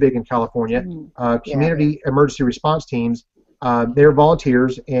is very big in California, community emergency response teams. They're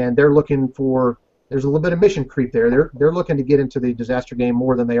volunteers, and they're looking for, there's a little bit of mission creep there. They're looking to get into the disaster game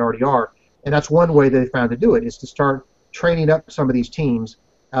more than they already are. And that's one way they found to do it, is to start training up some of these teams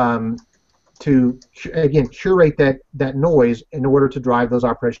to, again, curate that noise in order to drive those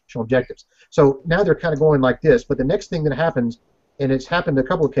operational objectives. So now they're kind of going like this, but the next thing that happens, and it's happened a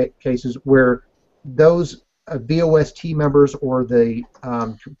couple of cases where those VOST members or the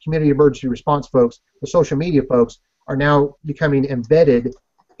community emergency response folks, the social media folks, are now becoming embedded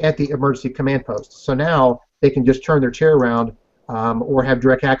at the emergency command posts. So now they can just turn their chair around or have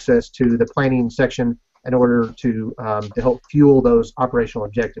direct access to the planning section in order to help fuel those operational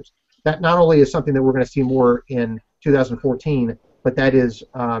objectives. That not only is something that we're going to see more in 2014, but that is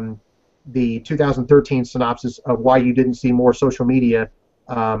the 2013 synopsis of why you didn't see more social media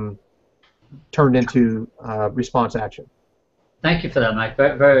turned into response action. Thank you for that, Mike.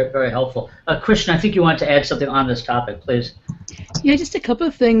 Very, very, very helpful. Christian, I think you wanted to add something on this topic, please. Yeah, just a couple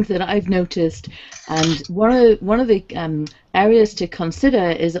of things that I've noticed, and one of the areas to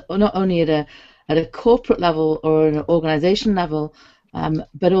consider is not only at a corporate level or an organization level,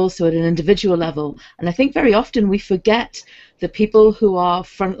 but also at an individual level. And I think very often we forget the people who are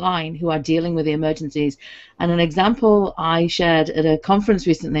frontline, who are dealing with the emergencies. And an example I shared at a conference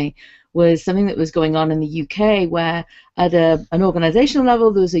recently was something that was going on in the UK, where at an organizational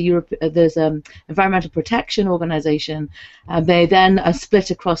level there's an environmental protection organization. They then are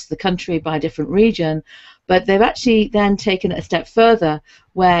split across the country by a different region, but they've actually then taken it a step further,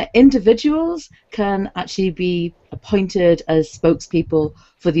 where individuals can actually be appointed as spokespeople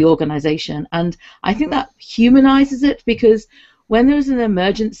for the organization. And I think that humanizes it, because when there's an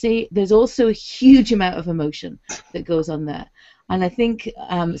emergency, there's also a huge amount of emotion that goes on there. And I think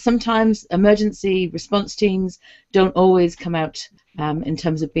sometimes emergency response teams don't always come out in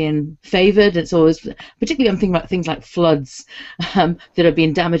terms of being favored. It's always, particularly I'm thinking about things like floods that have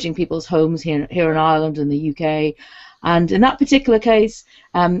been damaging people's homes here in Ireland and the UK. And in that particular case,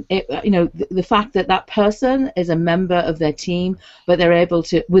 the fact that that person is a member of their team, but they're able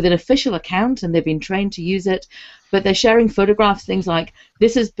to, with an official account, and they've been trained to use it, but they're sharing photographs, things like,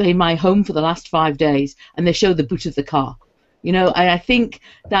 this has been my home for the last 5 days, and they show the boot of the car. And I think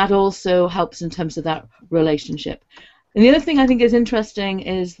that also helps in terms of that relationship. And the other thing I think is interesting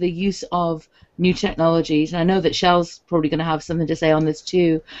is the use of new technologies. And I know that Shell's probably going to have something to say on this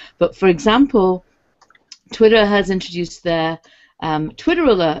too. But for example, Twitter has introduced their Twitter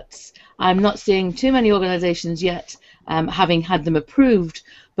alerts. I'm not seeing too many organizations yet having had them approved.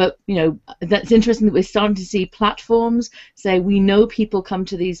 But that's interesting that we're starting to see platforms say, we know people come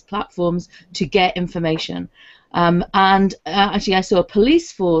to these platforms to get information. Actually, I saw a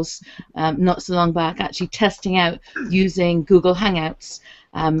police force not so long back actually testing out using Google Hangouts.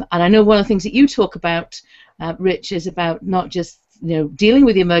 And I know one of the things that you talk about, Rich, is about not just dealing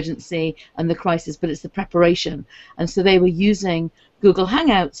with the emergency and the crisis, but it's the preparation. And so they were using Google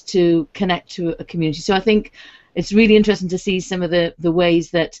Hangouts to connect to a community. So I think it's really interesting to see some of the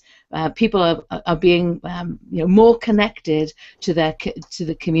ways that people are being more connected to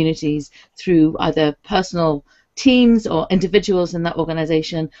the communities through either personal teams or individuals in that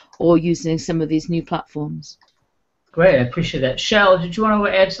organization, or using some of these new platforms. Great, I appreciate that. Shell, did you want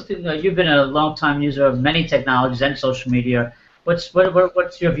to add something? You've been a long-time user of many technologies and social media. What's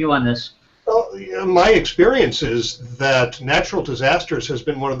your view on this? Well, my experience is that natural disasters has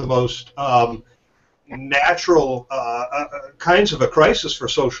been one of the most natural kinds of a crisis for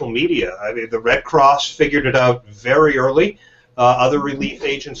social media. I mean, the Red Cross figured it out very early. Other relief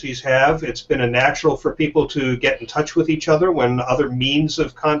agencies have. It's been a natural for people to get in touch with each other when other means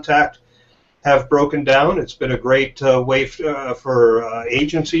of contact have broken down. It's been a great way for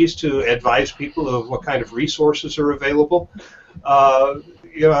agencies to advise people of what kind of resources are available. I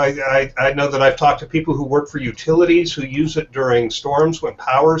know that I've talked to people who work for utilities who use it during storms when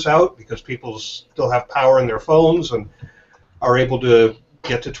power's out, because people still have power in their phones and are able to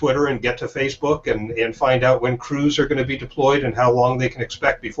get to Twitter and get to Facebook and find out when crews are going to be deployed and how long they can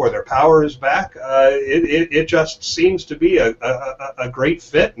expect before their power is back. It just seems to be a great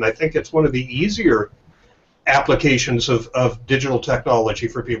fit, and I think it's one of the easier applications of digital technology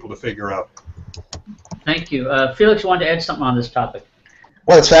for people to figure out. Thank you. Felix, you wanted to add something on this topic?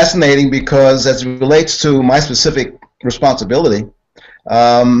 Well, it's fascinating because as it relates to my specific responsibility,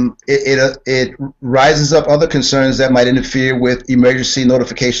 it rises up other concerns that might interfere with emergency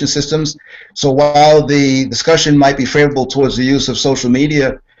notification systems. So while the discussion might be favorable towards the use of social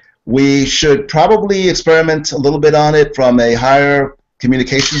media, we should probably experiment a little bit on it from a higher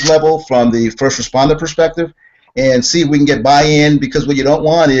communications level, from the first responder perspective, and see if we can get buy-in, because what you don't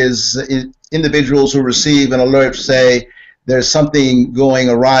want is individuals who receive an alert say there's something going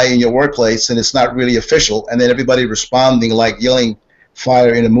awry in your workplace and it's not really official, and then everybody responding like yelling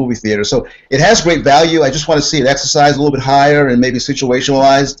fire in a movie theater. So it has great value. I just want to see it exercised a little bit higher and maybe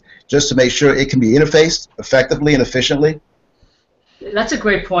situationalized, just to make sure it can be interfaced effectively and efficiently. That's a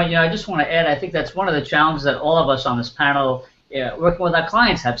great point. I just want to add, I think that's one of the challenges that all of us on this panel, working with our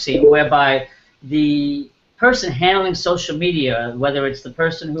clients, have seen, whereby the person handling social media, whether it's the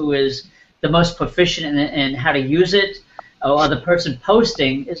person who is the most proficient in how to use it, or the person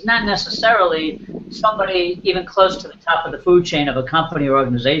posting, is not necessarily somebody even close to the top of the food chain of a company or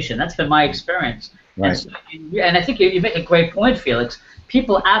organization. That's been my experience. Right. And I think you make a great point, Felix.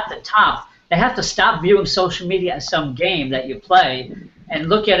 People at the top, they have to stop viewing social media as some game that you play and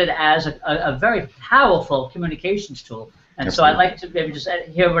look at it as a very powerful communications tool. And so I'd like to maybe just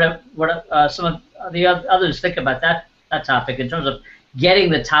hear what some of the others think about that topic in terms of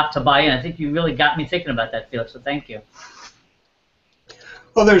getting the top to buy in. I think you really got me thinking about that, Felix, so thank you.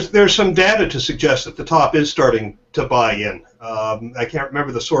 Well, there's some data to suggest that the top is starting to buy in. I can't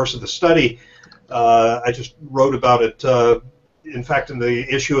remember the source of the study. I just wrote about it, in fact, in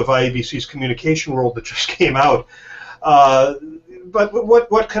the issue of IABC's Communication World that just came out. But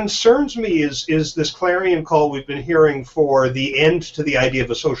what concerns me is this clarion call we've been hearing for the end to the idea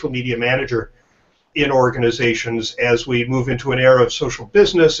of a social media manager in organizations as we move into an era of social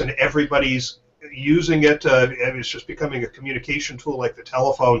business and everybody's using it. It's just becoming a communication tool like the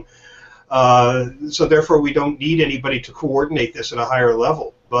telephone. So therefore, we don't need anybody to coordinate this at a higher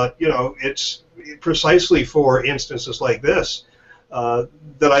level. But it's precisely for instances like this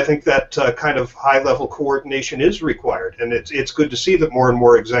that I think that kind of high-level coordination is required. And it's good to see that more and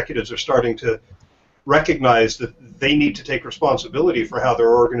more executives are starting to recognize that they need to take responsibility for how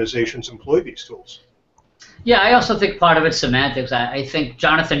their organizations employ these tools. Yeah, I also think part of it's semantics. I think,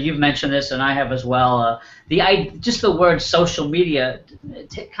 Jonathan, you've mentioned this, and I have as well. Just the word social media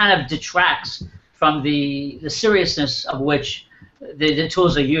kind of detracts from the seriousness of which the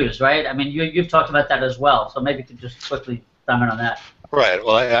tools are used, right? I mean, you've talked about that as well, so maybe you could just quickly comment on that. Right.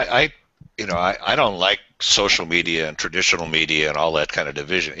 Well, I don't like social media and traditional media and all that kind of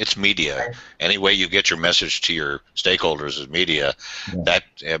division. It's media. Right. Any way you get your message to your stakeholders is media. Yeah.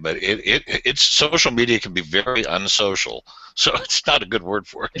 But it's social media can be very unsocial, so it's not a good word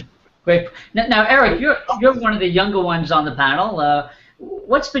for it. Great. Now, Eric, you're one of the younger ones on the panel.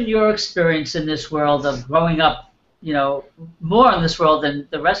 What's been your experience in this world of growing up? More in this world than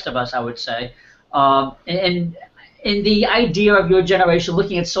the rest of us, I would say, and in the idea of your generation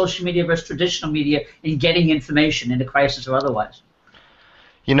looking at social media versus traditional media and getting information in a crisis or otherwise?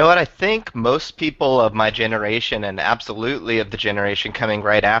 You know what? I think most people of my generation, and absolutely of the generation coming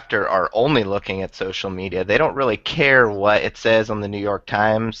right after, are only looking at social media. They don't really care what it says on the New York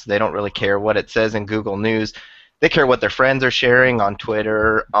Times. They don't really care what it says in Google News. They care what their friends are sharing on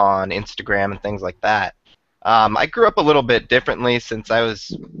Twitter, on Instagram, and things like that. I grew up a little bit differently since I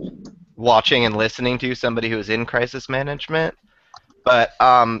was watching and listening to somebody who was in crisis management. But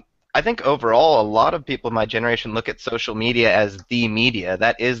I think overall, a lot of people in my generation look at social media as the media.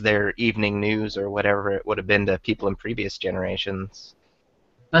 That is their evening news or whatever it would have been to people in previous generations.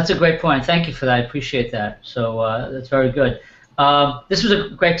 That's a great point. Thank you for that. I appreciate that. So that's very good. This was a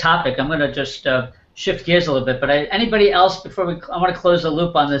great topic. I'm going to just shift gears a little bit. But anybody else, I want to close the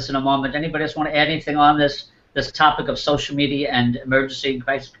loop on this in a moment. Anybody else want to add anything on this topic of social media and emergency and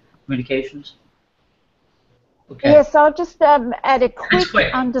crisis communications? Okay. Yes, I'll just add a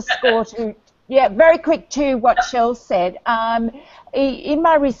quick underscore to, very quick to what Shell said. In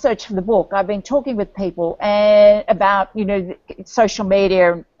my research for the book, I've been talking with people about, social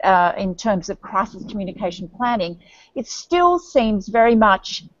media in terms of crisis communication planning. It still seems very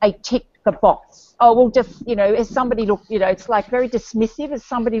much a tick the box. Oh, we'll just, as somebody looked, it's like very dismissive. As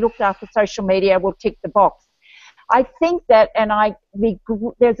somebody looked after social media, we'll tick the box. I think that,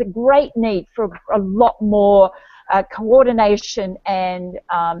 there's a great need for a lot more coordination and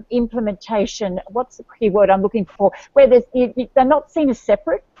implementation. What's the key word I'm looking for? Where they're not seen as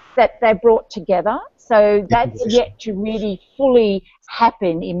separate, that they're brought together. So that's yet to really fully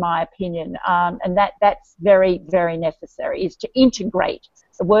happen, in my opinion, and that's very, very necessary, is to integrate.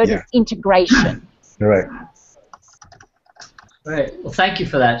 The word is integration. Correct. Right. Well, thank you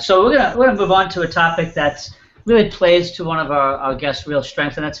for that. So we're gonna move on to a topic that's really plays to one of our guests' real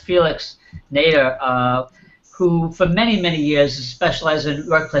strengths, and that's Felix Nader, who for many years has specialized in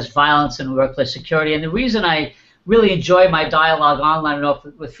workplace violence and workplace security. And the reason I really enjoy my dialogue online and off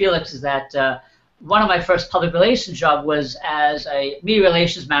with Felix is that one of my first public relations job was as a media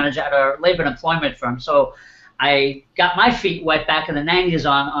relations manager at a labor and employment firm. So I got my feet wet back in the 90s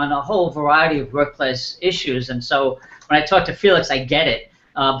on a whole variety of workplace issues. And so when I talk to Felix, I get it.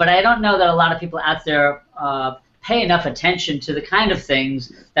 But I don't know that a lot of people out there pay enough attention to the kind of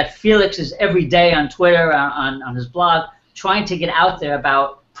things that Felix is every day on Twitter, on his blog, trying to get out there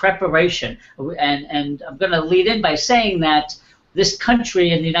about preparation. And I'm going to lead in by saying that this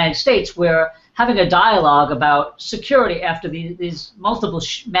country in the United States, we're having a dialogue about security after these multiple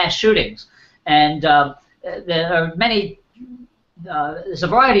mass shootings. And there are many, there's a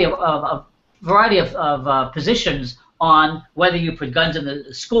variety of positions on whether you put guns in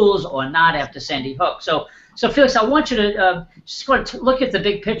the schools or not after Sandy Hook. So Felix, I want you to just want to look at the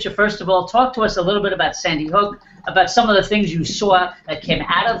big picture first of all. Talk to us a little bit about Sandy Hook, about some of the things you saw that came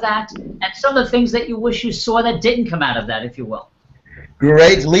out of that, and some of the things that you wish you saw that didn't come out of that, if you will.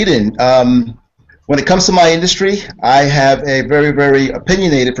 Great lead-in. When it comes to my industry, I have a very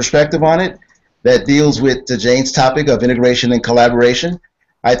opinionated perspective on it that deals with Jane's topic of integration and collaboration.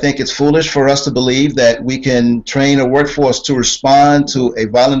 I think it's foolish for us to believe that we can train a workforce to respond to a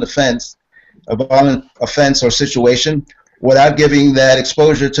violent offense or situation without giving that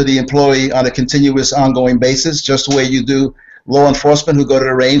exposure to the employee on a continuous, ongoing basis, just the way you do law enforcement who go to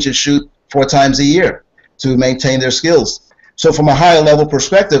the range and shoot 4 times a year to maintain their skills. So from a higher level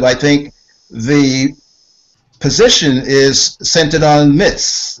perspective, I think the position is centered on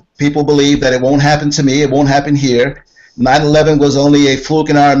myths. People believe that it won't happen to me, it won't happen here. 9/11 was only a fluke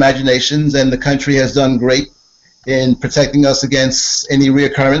in our imaginations, and the country has done great in protecting us against any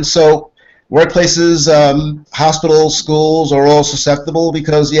reoccurrence. So workplaces, hospitals, schools are all susceptible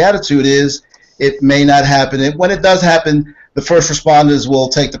because the attitude is it may not happen. And when it does happen, the first responders will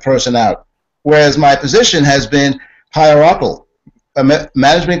take the person out. Whereas my position has been hierarchical. A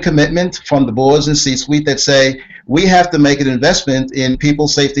management commitment from the boards and C-suite that say we have to make an investment in people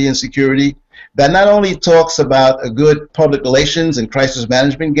safety and security that not only talks about a good public relations and crisis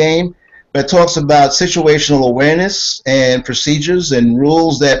management game, but talks about situational awareness and procedures and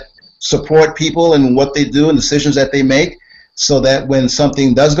rules that support people and what they do and decisions that they make, so that when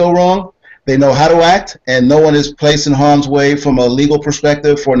something does go wrong, they know how to act and no one is placed in harm's way from a legal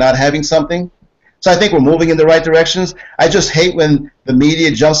perspective for not having something. So I think we're moving in the right directions. I just hate when the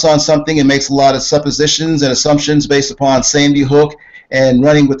media jumps on something and makes a lot of suppositions and assumptions based upon Sandy Hook and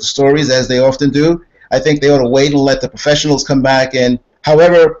running with the stories as they often do. I think they ought to wait and let the professionals come back and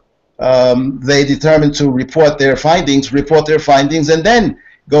however they determine to report their findings, and then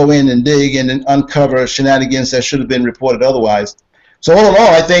go in and dig and uncover shenanigans that should have been reported otherwise. So all in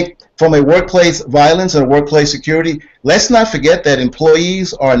all, I think from a workplace violence and workplace security, let's not forget that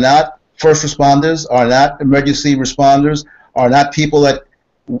employees are not first responders, are not emergency responders, are not people that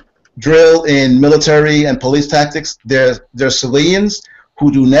drill in military and police tactics. They're civilians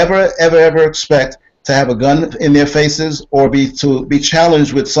who do never, ever expect to have a gun in their faces or be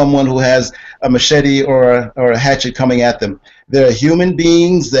challenged with someone who has a machete or a hatchet coming at them. They're human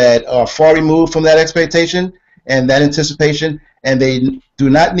beings that are far removed from that expectation and that anticipation, and they do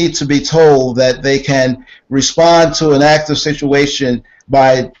not need to be told that they can respond to an active situation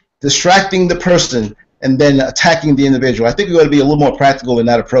by distracting the person and then attacking the individual. I think we ought to be a little more practical in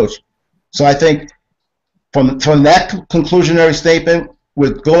that approach. So I think from that conclusionary statement,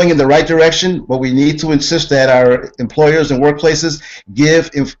 we're going in the right direction, but we need to insist that our employers and workplaces give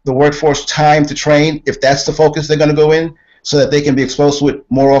the workforce time to train, if that's the focus they're going to go in, so that they can be exposed to it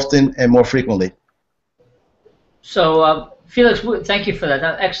more often and more frequently. So Felix, thank you for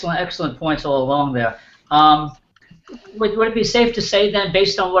that. Excellent points all along there. Would it be safe to say then,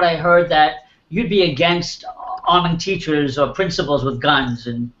 based on what I heard, that you'd be against arming teachers or principals with guns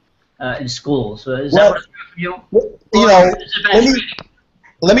in schools? Is that what you? You know,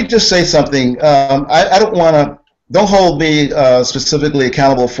 let me just say something. I don't hold me specifically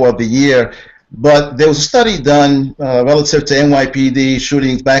accountable for the year, but there was a study done relative to NYPD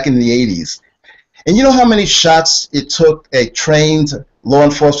shootings back in the 80s. And you know how many shots it took a trained law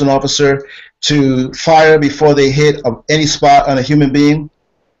enforcement officer to fire before they hit any spot on a human being?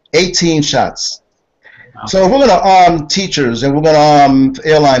 18 shots. Wow. So if we're going to arm teachers and we're going to arm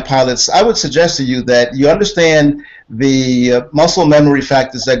airline pilots, I would suggest to you that you understand the muscle memory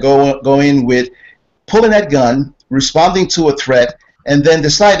factors that go in with pulling that gun, responding to a threat, and then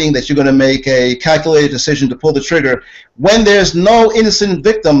deciding that you're going to make a calculated decision to pull the trigger when there's no innocent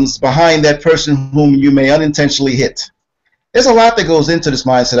victims behind that person whom you may unintentionally hit. There's a lot that goes into this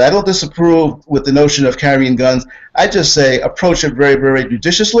mindset. I don't disapprove with the notion of carrying guns. I just say approach it very, very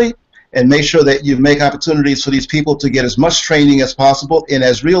judiciously and make sure that you make opportunities for these people to get as much training as possible in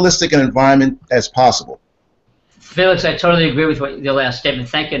as realistic an environment as possible. Felix, I totally agree with your last statement.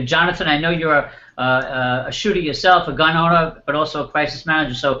 Thank you. Jonathan, I know you're a shooter yourself, a gun owner, but also a crisis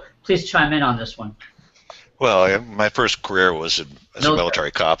manager, so please chime in on this one. Well, my first career was as a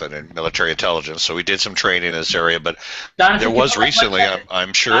military cop and in military intelligence, so we did some training in this area. But Jonathan, there was recently,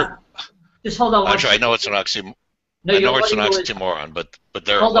 I'm sure. Just hold on. I know it's an oxymoron. I know it's an oxymoron, but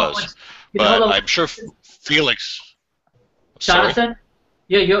there it was. But I'm sure Felix. Jonathan,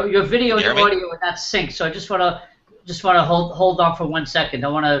 your video and your audio are not synced, so I just want to hold on for 1 second.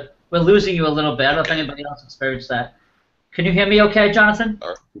 We're losing you a little bit. I don't know if anybody else experienced that. Can you hear me okay, Jonathan?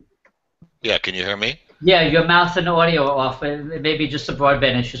 Yeah, can you hear me? Yeah, your mouth and audio are off. It may be just the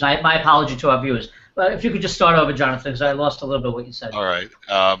broadband issues. My apology to our viewers. But if you could just start over, Jonathan, because I lost a little bit of what you said. All right.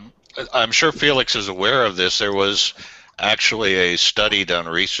 I'm sure Felix is aware of this. There was actually a study done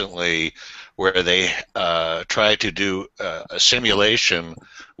recently where they tried to do a simulation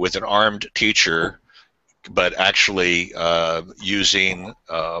with an armed teacher, but actually using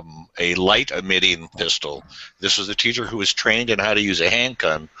a light-emitting pistol. This was a teacher who was trained in how to use a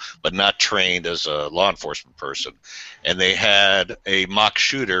handgun, but not trained as a law enforcement person. And they had a mock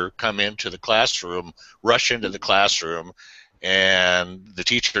shooter come into the classroom, rush into the classroom, and the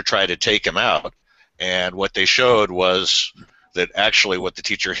teacher tried to take him out. And what they showed was that actually what the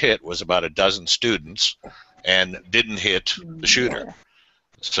teacher hit was about a dozen students and didn't hit the shooter.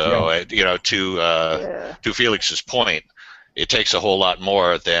 So, you know, to Felix's point, it takes a whole lot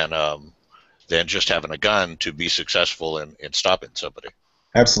more than just having a gun to be successful in stopping somebody.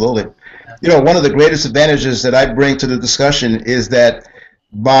 Absolutely. You know, one of the greatest advantages that I bring to the discussion is that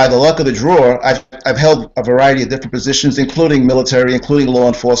by the luck of the draw, I've held a variety of different positions, including military, including law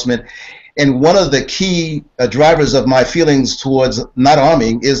enforcement. And one of the key drivers of my feelings towards not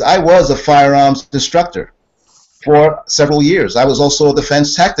arming is I was a firearms instructor for several years. I was also a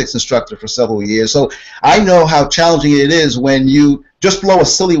defense tactics instructor for several years. So I know how challenging it is when you just blow a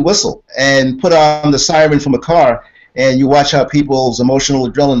silly whistle and put on the siren from a car and you watch how people's emotional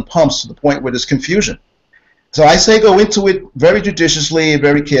adrenaline pumps to the point where there's confusion. So I say go into it very judiciously and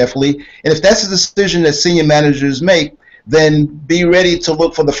very carefully. And if that's a decision that senior managers make, then be ready to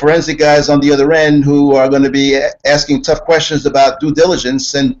look for the forensic guys on the other end who are going to be asking tough questions about due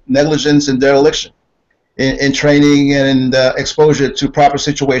diligence and negligence and dereliction in training and exposure to proper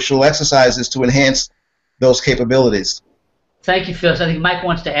situational exercises to enhance those capabilities. Thank you, Felix. I think Mike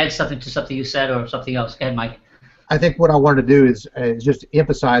wants to add something to something you said or something else. Go ahead, Mike. I think what I wanted to do is just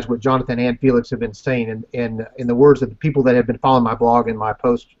emphasize what Jonathan and Felix have been saying, and in the words of the people that have been following my blog and my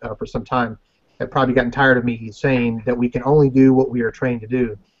post for some time have probably gotten tired of me saying that we can only do what we are trained to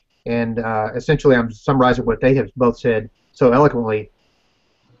do. And essentially I'm summarizing what they have both said so eloquently.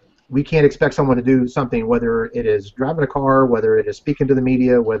 We can't expect someone to do something, whether it is driving a car, whether it is speaking to the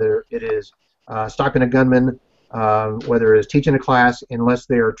media, whether it is stopping a gunman, whether it is teaching a class, unless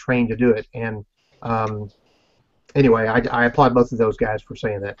they are trained to do it. And anyway, I applaud both of those guys for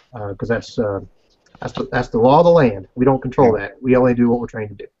saying that, because that's the law of the land. We don't control that. We only do what we're trained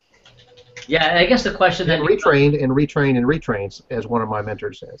to do. Yeah, I guess the question then retrained and retrained and retrains, as one of my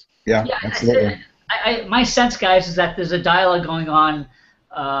mentors says. Yeah, absolutely. My sense, guys, is that there's a dialogue going on.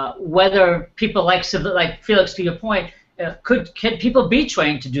 Whether people like Felix, to your point, can people be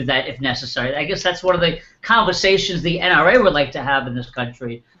trained to do that if necessary? I guess that's one of the conversations the NRA would like to have in this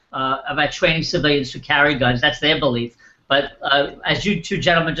country about training civilians to carry guns. That's their belief. But as you two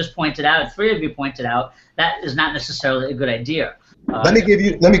gentlemen just pointed out, three of you pointed out, that is not necessarily a good idea. Let me give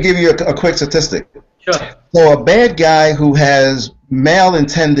you a quick statistic. Sure. So a bad guy who has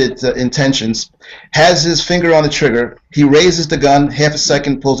malintended intentions has his finger on the trigger. He raises the gun, half a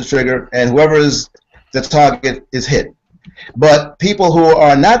second, pulls the trigger, and whoever is the target is hit. But people who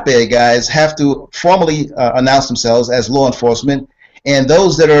are not bad guys have to formally announce themselves as law enforcement, and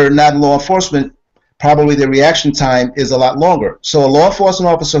those that are not law enforcement, probably the reaction time is a lot longer. So a law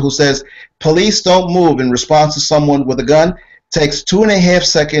enforcement officer who says, police don't move in response to someone with a gun, takes 2.5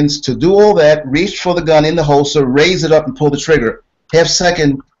 seconds to do all that, reach for the gun in the holster, raise it up and pull the trigger. Half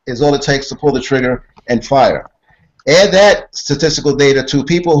second is all it takes to pull the trigger and fire. Add that statistical data to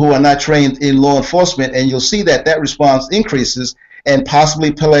people who are not trained in law enforcement, and you'll see that that response increases and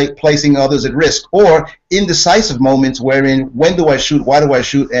possibly placing others at risk, or indecisive moments wherein when do I shoot, why do I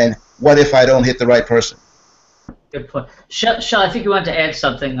shoot, and what if I don't hit the right person? Good point. Shell, I think you wanted to add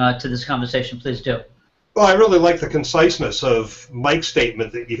something to this conversation. Please do. Well, I really like the conciseness of Mike's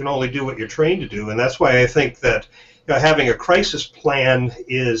statement that you can only do what you're trained to do, and that's why I think that having a crisis plan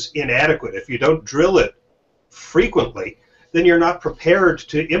is inadequate. If you don't drill it frequently, then you're not prepared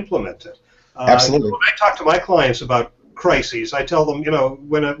to implement it. Absolutely. When I talk to my clients about crises, I tell them,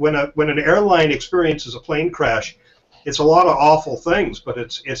 when an airline experiences a plane crash, it's a lot of awful things, but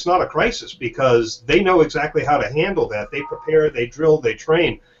it's not a crisis because they know exactly how to handle that. They prepare, they drill, they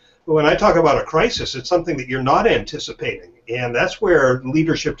train. But when I talk about a crisis, it's something that you're not anticipating, and that's where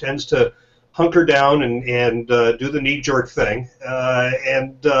leadership tends to hunker down and do the knee-jerk thing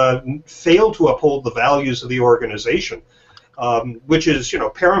and fail to uphold the values of the organization, which is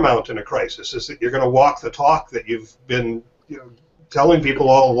paramount in a crisis. Is that you're going to walk the talk that you've been telling people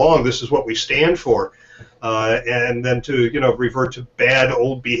all along. This is what we stand for. And then to revert to bad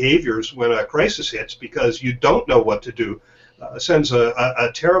old behaviors when a crisis hits because you don't know what to do sends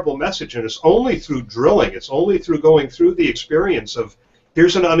a terrible message. And it's only through drilling, it's only through going through the experience of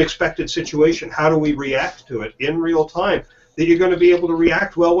here's an unexpected situation, how do we react to it in real time, that you're going to be able to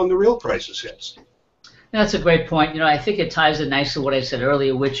react well when the real crisis hits. That's a great point. I think it ties in nicely to what I said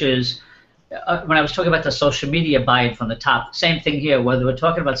earlier, which is when I was talking about the social media buy-in from the top, same thing here, whether we're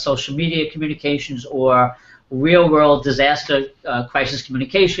talking about social media communications or real-world disaster crisis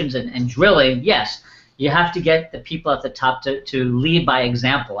communications and drilling, yes, you have to get the people at the top to lead by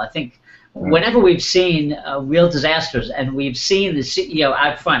example. I think whenever we've seen real disasters and we've seen the CEO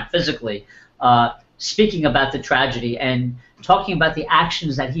out front physically speaking about the tragedy and talking about the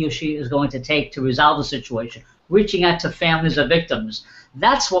actions that he or she is going to take to resolve the situation, reaching out to families of victims,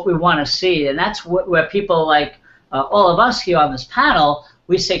 that's what we want to see, and that's where people like all of us here on this panel,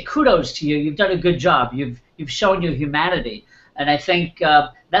 we say kudos to you. You've done a good job. You've shown your humanity, and I think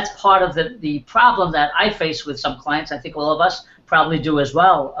that's part of the problem that I face with some clients. I think all of us probably do as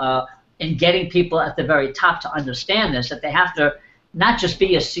well in getting people at the very top to understand this, that they have to not just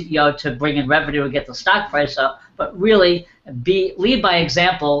be a CEO to bring in revenue and get the stock price up, but really lead by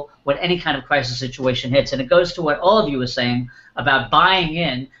example when any kind of crisis situation hits. And it goes to what all of you were saying about buying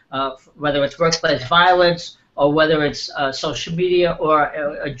in, whether it's workplace violence or whether it's social media or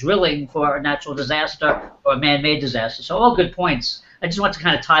a drilling for a natural disaster or a man-made disaster. So all good points. I just want to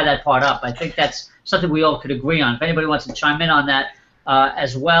kind of tie that part up. I think that's something we all could agree on. If anybody wants to chime in on that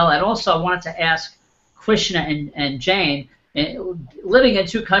as well. And also I wanted to ask Krishna and Jane, living in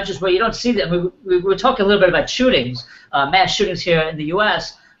two countries where you don't see them, we were talking a little bit about shootings, mass shootings here in the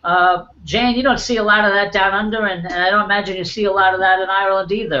U.S. Jane, you don't see a lot of that down under, and I don't imagine you see a lot of that in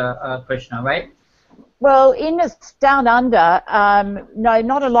Ireland either, Krishna, right? Well, down under, no,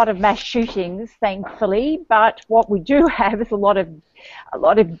 not a lot of mass shootings, thankfully. But what we do have is a lot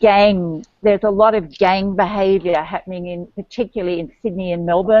of gang. There's a lot of gang behaviour happening particularly in Sydney and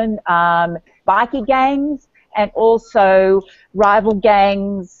Melbourne, bikie gangs. And also rival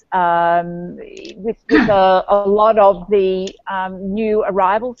gangs with a lot of the new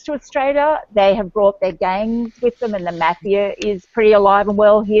arrivals to Australia. They have brought their gangs with them, and the mafia is pretty alive and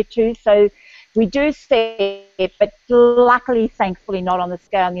well here too. So we do see it, but luckily, thankfully, not on the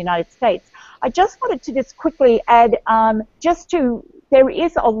scale in the United States. I just wanted to just quickly add, there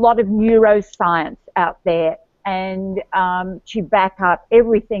is a lot of neuroscience out there, and to back up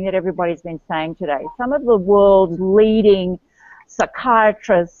everything that everybody's been saying today. Some of the world's leading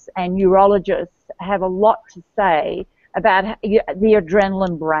psychiatrists and neurologists have a lot to say about the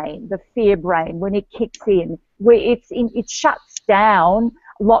adrenaline brain, the fear brain, when it kicks in, where it shuts down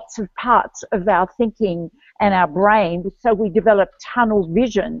lots of parts of our thinking and our brain, so we develop tunnel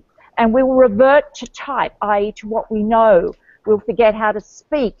vision, and we will revert to type, i.e. to what we know. We'll forget how to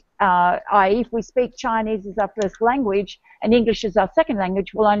speak. I.e. if we speak Chinese as our first language and English as our second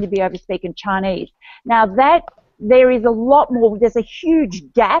language, we'll only be able to speak in Chinese. Now there is a lot more, there's a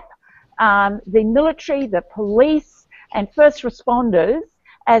huge gap. The military, the police, and first responders,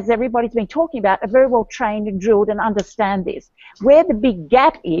 as everybody's been talking about, are very well trained and drilled and understand this. Where the big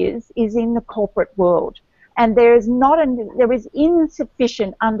gap is in the corporate world. And there is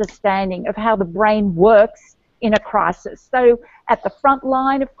insufficient understanding of how the brain works in a crisis. So at the front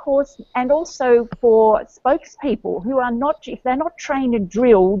line, of course, and also for spokespeople who are not, if they're not trained and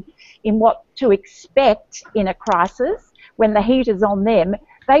drilled in what to expect in a crisis, when the heat is on them,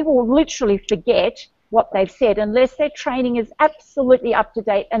 they will literally forget what they've said unless their training is absolutely up to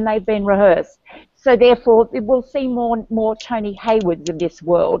date and they've been rehearsed. So therefore, we'll see more Tony Haywards of this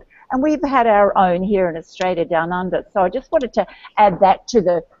world. And we've had our own here in Australia down under. So I just wanted to add that to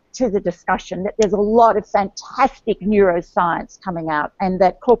the discussion, that there's a lot of fantastic neuroscience coming out and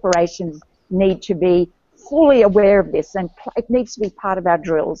that corporations need to be fully aware of this, and it needs to be part of our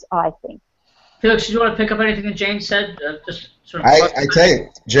drills, I think. Felix, did you want to pick up anything that Jane said? Just sort of I tell you,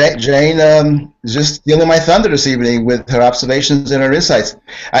 Jane is just stealing my thunder this evening with her observations and her insights.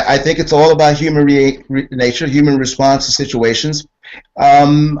 I think it's all about human nature, human response to situations.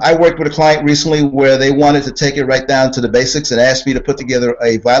 I worked with a client recently where they wanted to take it right down to the basics and asked me to put together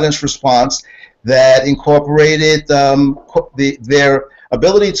a violence response that incorporated their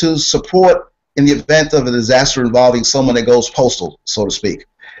ability to support in the event of a disaster involving someone that goes postal, so to speak,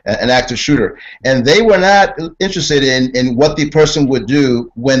 an active shooter. And they were not interested in what the person would do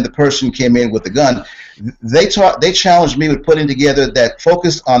when the person came in with the gun. They challenged me with putting together that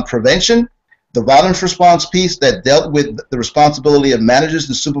focused on prevention, the violence response piece that dealt with the responsibility of managers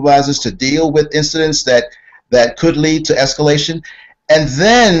and supervisors to deal with incidents that could lead to escalation. And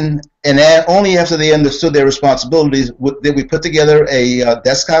then, and only after they understood their responsibilities, did we put together a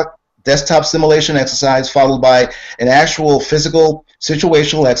desktop simulation exercise followed by an actual physical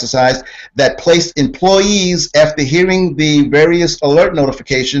situational exercise that placed employees, after hearing the various alert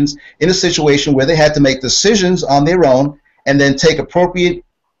notifications, in a situation where they had to make decisions on their own and then take appropriate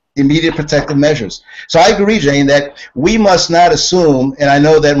immediate protective measures. So I agree, Jane, that we must not assume, and I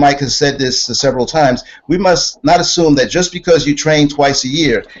know that Mike has said this several times, we must not assume that just because you train twice a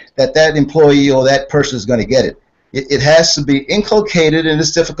year that that employee or that person is going to get it. It has to be inculcated, and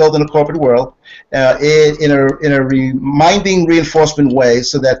it's difficult in the corporate world, in a reminding reinforcement way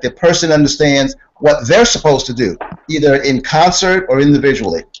so that the person understands what they're supposed to do, either in concert or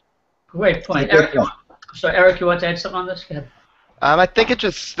individually. Great point. Eric, you want to add something on this? Go ahead. I think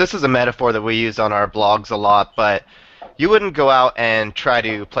this is a metaphor that we use on our blogs a lot, but you wouldn't go out and try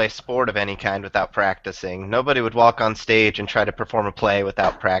to play sport of any kind without practicing. Nobody would walk on stage and try to perform a play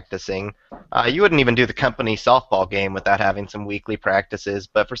without practicing. You wouldn't even do the company softball game without having some weekly practices,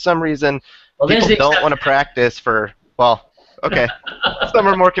 but for some reason, people don't want to practice for, well, okay, some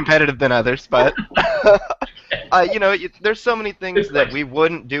are more competitive than others, but you know, there's so many things that we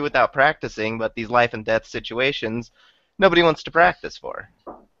wouldn't do without practicing, but these life and death situations, nobody wants to practice for.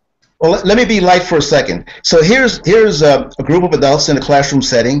 Well, let me be light for a second. So here's a group of adults in a classroom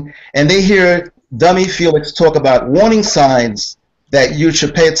setting, and they hear dummy Felix talk about warning signs that you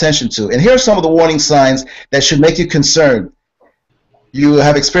should pay attention to. And here are some of the warning signs that should make you concerned. You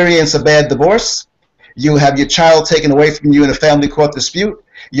have experienced a bad divorce. You have your child taken away from you in a family court dispute.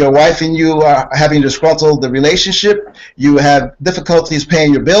 Your wife and you are having disgruntled the relationship. You have difficulties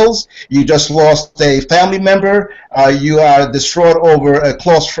paying your bills. You just lost a family member. You are distraught over a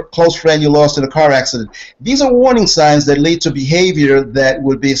close friend you lost in a car accident. These are warning signs that lead to behavior that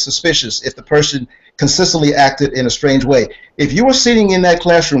would be suspicious if the person consistently acted in a strange way. If you were sitting in that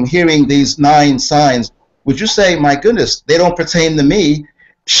classroom hearing these 9 signs, would you say, my goodness, they don't pertain to me,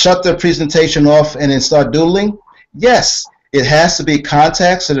 shut the presentation off and then start doodling? Yes. It has to be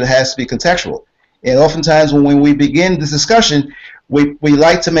context and it has to be contextual. And oftentimes when we begin this discussion, we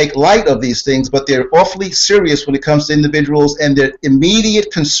like to make light of these things, but they're awfully serious when it comes to individuals and their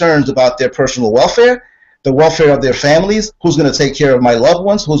immediate concerns about their personal welfare, the welfare of their families, who's going to take care of my loved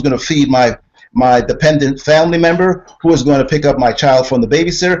ones, who's going to feed my dependent family member, who is going to pick up my child from the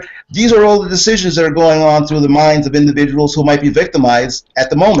babysitter. These are all the decisions that are going on through the minds of individuals who might be victimized at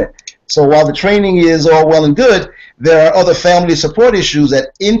the moment. So while the training is all well and good, there are other family support issues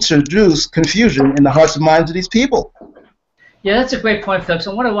that introduce confusion in the hearts and minds of these people. Yeah, that's a great point, Felix.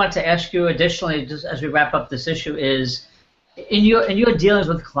 And what I wanted to ask you additionally, just as we wrap up this issue, is in your dealings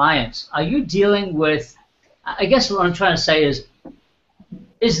with clients, are you dealing with, I guess what I'm trying to say is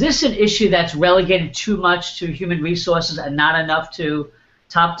this an issue that's relegated too much to human resources and not enough to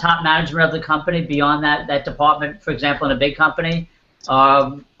top management of the company beyond that department, for example, in a big company?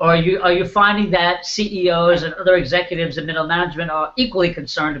 Or are you finding that CEOs and other executives and middle management are equally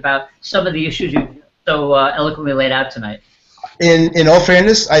concerned about some of the issues you so eloquently laid out tonight? In all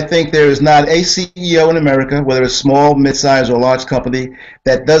fairness, I think there is not a CEO in America, whether it's small, mid-sized, or large company,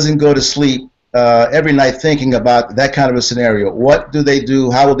 that doesn't go to sleep every night thinking about that kind of a scenario. What do they do?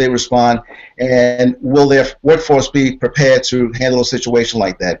 How will they respond? And will their workforce be prepared to handle a situation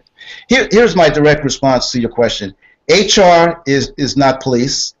like that? Here's my direct response to your question. HR is not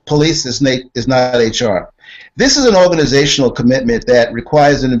police. Police is not HR. This is an organizational commitment that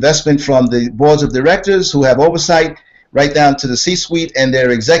requires an investment from the boards of directors who have oversight right down to the C-suite and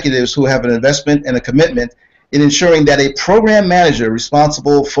their executives who have an investment and a commitment in ensuring that a program manager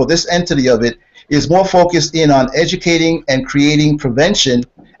responsible for this entity of it is more focused in on educating and creating prevention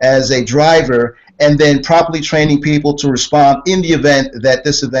as a driver and then properly training people to respond in the event that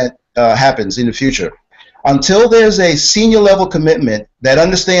this event happens in the future. Until there's a senior level commitment that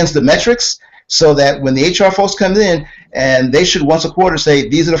understands the metrics so that when the HR folks come in, and they should once a quarter say,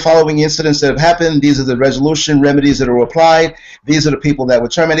 these are the following incidents that have happened, these are the resolution remedies that are applied, these are the people that were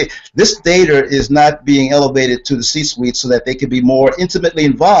terminated. This data is not being elevated to the C-suite so that they can be more intimately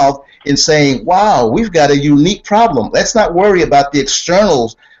involved in saying, wow, we've got a unique problem. Let's not worry about the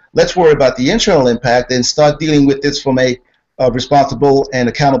externals. Let's worry about the internal impact and start dealing with this from a responsible and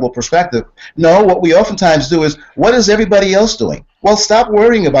accountable perspective. No, what we oftentimes do is, what is everybody else doing? Well, stop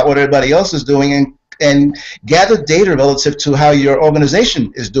worrying about what everybody else is doing and gather data relative to how your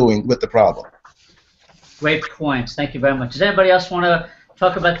organization is doing with the problem. Great points. Thank you very much. Does anybody else want to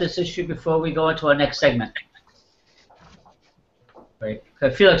talk about this issue before we go into our next segment? Great.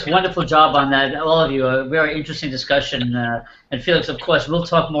 Felix, wonderful job on that. All of you, a very interesting discussion. And Felix, of course, we'll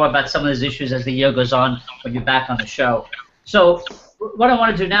talk more about some of these issues as the year goes on when you're back on the show. So what I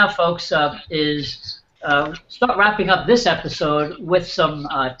want to do now, folks, is start wrapping up this episode with some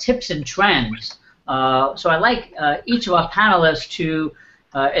tips and trends. So I'd like each of our panelists to,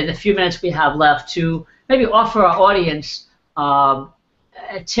 in the few minutes we have left, to maybe offer our audience a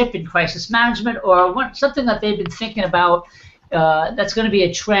tip in crisis management or something that they've been thinking about that's going to be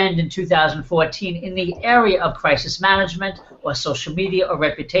a trend in 2014 in the area of crisis management or social media or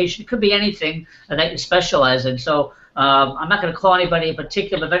reputation. It could be anything that you specialize in. So I'm not going to call anybody in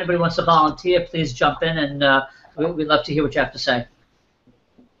particular. If anybody wants to volunteer, please jump in, and we'd love to hear what you have to say.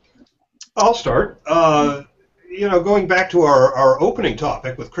 I'll start. You know, going back to our opening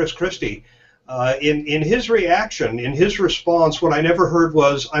topic with Chris Christie, in his reaction, in his response, what I never heard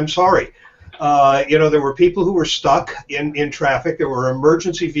was, I'm sorry. You know, there were people who were stuck in traffic. There were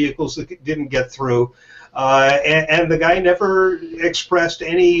emergency vehicles that didn't get through. And the guy never expressed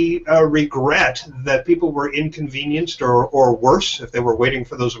any regret that people were inconvenienced or worse if they were waiting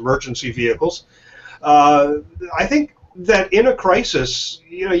for those emergency vehicles. I think that in a crisis,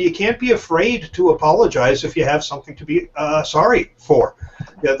 you know, you can't be afraid to apologize if you have something to be sorry for.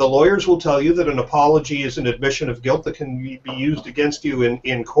 Yeah, the lawyers will tell you that an apology is an admission of guilt that can be used against you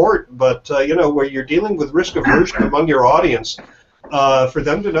in court, but you know, where you're dealing with risk aversion among your audience, for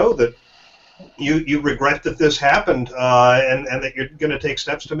them to know that you regret that this happened and that you're going to take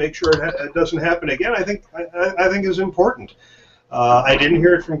steps to make sure it doesn't happen again, I think is important. I didn't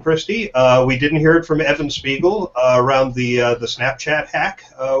hear it from Christie. We didn't hear it from Evan Spiegel around the Snapchat hack,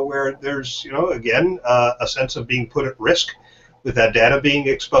 where there's, you know, again, a sense of being put at risk with that data being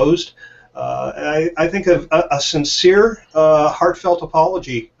exposed. I think a sincere, heartfelt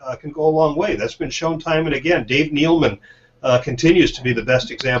apology can go a long way. That's been shown time and again. Dave Nealman continues to be the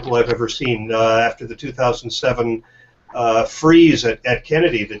best example I've ever seen after the 2007 freeze at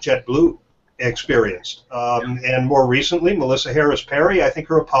Kennedy that JetBlue experienced. And more recently, Melissa Harris Perry, I think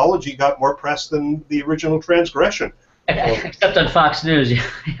her apology got more press than the original transgression. Except on Fox News.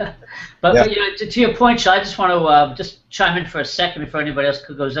 But you know, to your point, Shai, I just want to just chime in for a second before anybody else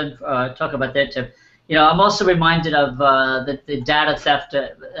goes in, talk about their tip. You know, I'm also reminded of the data theft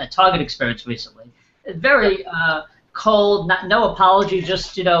Target experience recently. Very cold, no apology,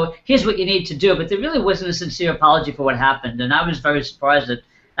 just, you know, here's what you need to do. But there really wasn't a sincere apology for what happened, and I was very surprised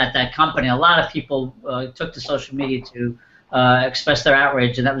at that company. A lot of people took to social media to express their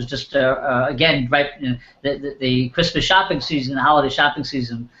outrage, and that was just again, right, you know, the Christmas shopping season, the holiday shopping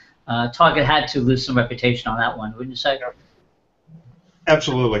season. Target had to lose some reputation on that one, wouldn't you say?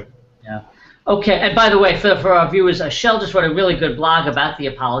 Absolutely. Yeah. Okay. And by the way, for our viewers, Shell just wrote a really good blog about the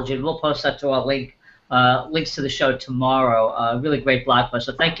apology, and we'll post that to our links to the show tomorrow. Really great blog post.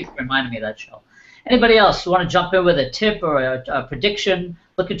 So thank you for reminding me of that, Shell. Anybody else want to jump in with a tip or a prediction?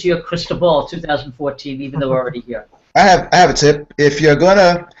 Look into your crystal ball, 2014, even though we're already here. I have a tip. If you're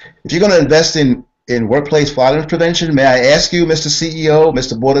gonna invest in workplace violence prevention, may I ask you, Mr. CEO,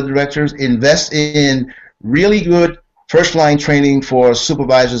 Mr. Board of Directors, invest in really good first-line training for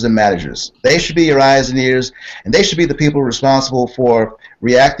supervisors and managers. They should be your eyes and ears, and they should be the people responsible for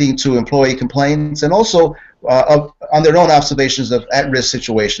reacting to employee complaints and also on their own observations of at-risk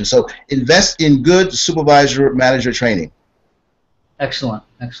situations. So invest in good supervisor-manager training. Excellent,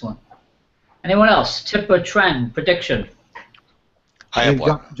 excellent. Anyone else? Tip or trend, prediction? I have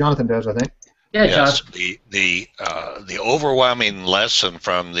one. Jonathan does, I think. Yeah, yes, Jonathan. The overwhelming lesson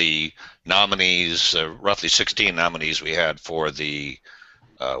from the nominees, roughly 16 nominees we had for the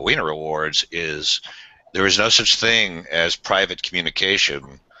Wiener Awards, is there is no such thing as private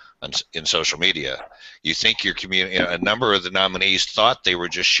communication in social media. You think a number of the nominees thought they were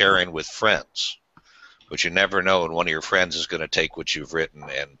just sharing with friends, but you never know when one of your friends is going to take what you've written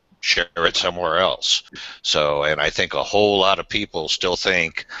and share it somewhere else. So, and I think a whole lot of people still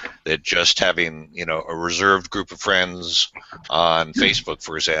think that just having, you know, a reserved group of friends on Facebook,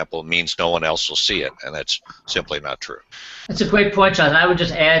 for example, means no one else will see it, and that's simply not true. That's a great point, John. I would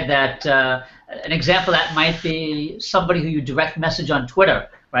just add that an example that might be somebody who you direct message on Twitter,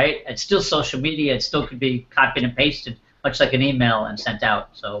 right? It's still social media. It still could be copied and pasted, much like an email, and sent out.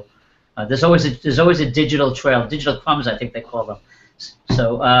 So there's always a digital trail, digital crumbs, I think they call them.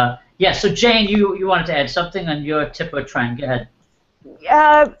 So yeah. So Jane, you wanted to add something on your tip or trend. Go ahead.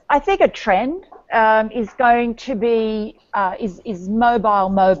 I think a trend is going to be is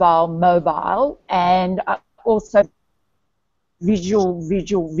mobile, and also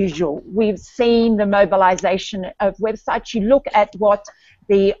visual. We've seen the mobilization of websites. You look at what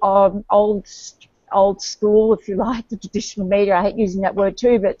the old school, if you like, the traditional media, I hate using that word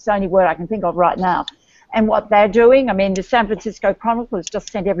too, but it's the only word I can think of right now, and what they're doing. I mean, the San Francisco Chronicle has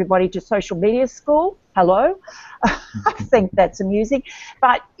just sent everybody to social media school. Hello. I think that's amusing.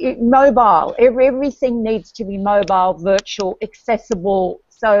 But mobile, everything needs to be mobile, virtual, accessible.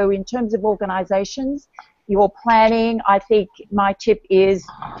 So in terms of organizations, your planning, I think my tip is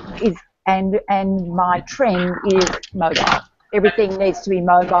and my trend is mobile. Everything needs to be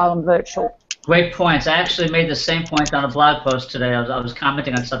mobile and virtual. Great points. I actually made the same point on a blog post today. I was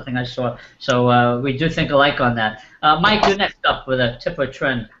commenting on something I saw. So we do think alike on that. Mike, you're next up with a tip or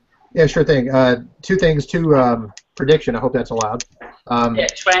trend. Yeah, sure thing. Two things. Prediction. I hope that's allowed. Yeah,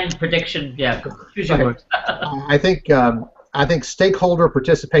 trend, prediction. Yeah, use your words. I think stakeholder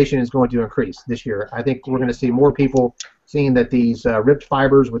participation is going to increase this year. I think we're going to see more people seeing that these ripped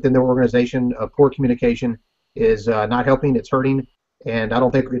fibers within their organization of poor communication is not helping. It's hurting. And I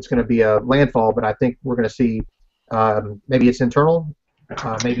don't think it's going to be a landfall, but I think we're going to see maybe it's internal,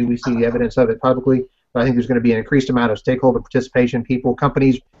 maybe we see evidence of it publicly, but I think there's going to be an increased amount of stakeholder participation, people,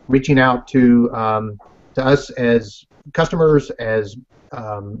 companies reaching out to us as customers, as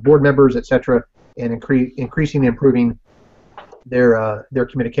board members, etc., and increasing and improving their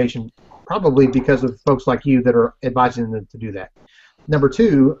communication, probably because of folks like you that are advising them to do that. Number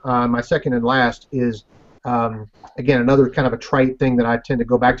two, my second and last is again, another kind of a trite thing that I tend to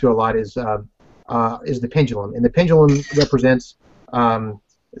go back to a lot is the pendulum, and the pendulum represents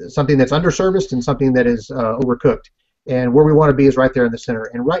something that's underserviced and something that is overcooked. And where we want to be is right there in the center.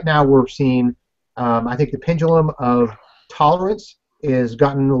 And right now we're seeing, I think the pendulum of tolerance is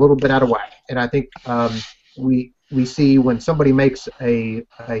gotten a little bit out of whack. And I think we see when somebody makes a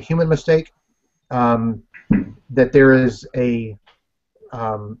human mistake that there is a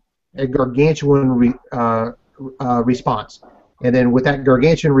gargantuan response, and then with that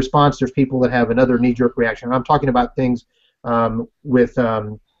gargantuan response, there's people that have another knee-jerk reaction. And I'm talking about things with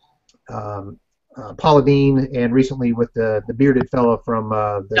Paula Dean, and recently with the bearded fellow from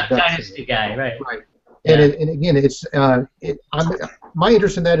the Dynasty guy, right? Right. Yeah. And again, it's my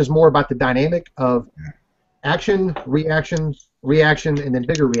interest in that is more about the dynamic of action, reaction, and then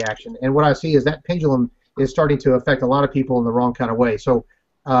bigger reaction. And what I see is that pendulum is starting to affect a lot of people in the wrong kind of way. So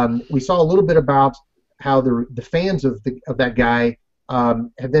we saw a little bit about how the fans of that guy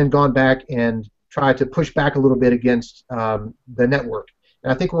have then gone back and tried to push back a little bit against the network.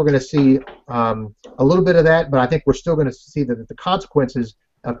 And I think we're going to see a little bit of that, but I think we're still going to see that the consequences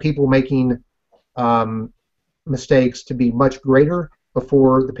of people making mistakes to be much greater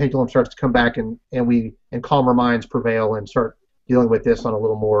before the pendulum starts to come back and calmer minds prevail and start dealing with this on a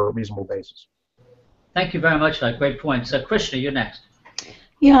little more reasonable basis. Thank you very much. Great points. Krishna, you're next.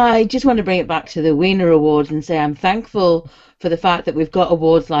 Yeah, I just want to bring it back to the Wiener Awards and say I'm thankful for the fact that we've got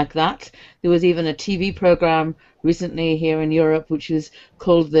awards like that. There was even a TV program recently here in Europe which was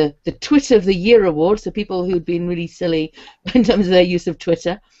called the Twitter of the Year Award, so people who'd been really silly in terms of their use of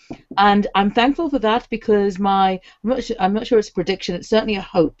Twitter. And I'm thankful for that because I'm not sure it's a prediction, it's certainly a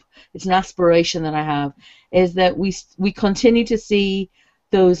hope, it's an aspiration that I have, is that we continue to see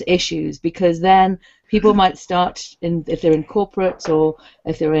those issues, because then people might start, if they're in corporates or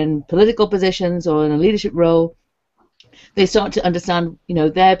if they're in political positions or in a leadership role, they start to understand,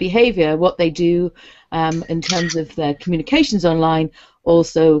 their behavior, what they do in terms of their communications online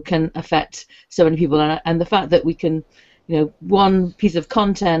also can affect so many people. And the fact that we can, one piece of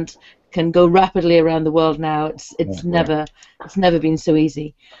content can go rapidly around the world now, it's never been so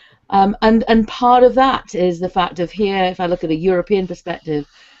easy. And part of that is the fact of here, if I look at a European perspective,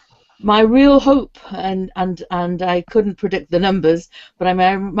 my real hope, and I couldn't predict the numbers, but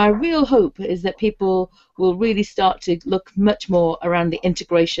my real hope is that people will really start to look much more around the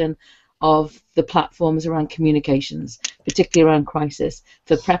integration of the platforms around communications, particularly around crisis,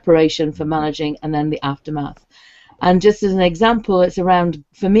 for preparation, for managing, and then the aftermath. And just as an example, it's around,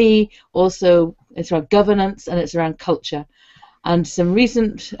 for me, also it's around governance and it's around culture. And some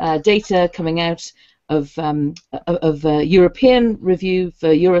recent data coming out of European review for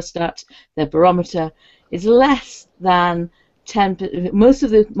Eurostat, their barometer, is less than 10%. Most of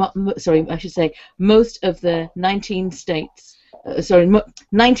the 19 states.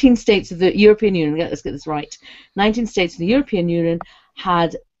 19 states of the European Union. Let's get this right. 19 states of the European Union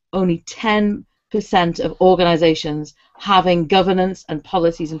had only 10% of organizations having governance and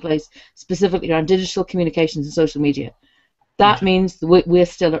policies in place specifically around digital communications and social media. That means we're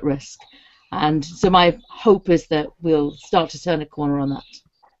still at risk. And so my hope is that we'll start to turn a corner on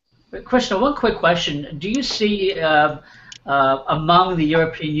that. Krishna, one quick question. Do you see among the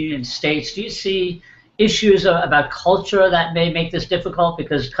European Union states, do you see issues about culture that may make this difficult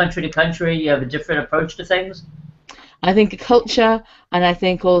because country to country you have a different approach to things? I think culture and I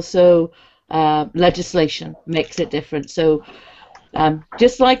think also legislation makes it different. So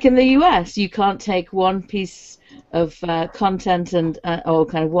just like in the US, you can't take one piece of content and or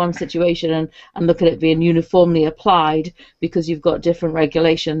kind of one situation and look at it being uniformly applied because you've got different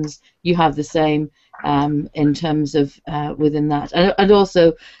regulations. You have the same in terms of within that, and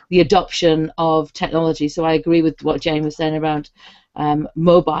also the adoption of technology. So I agree with what Jane was saying around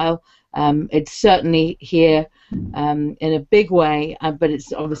mobile. It's certainly here in a big way, but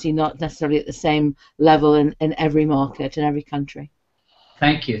it's obviously not necessarily at the same level in every market, in every country.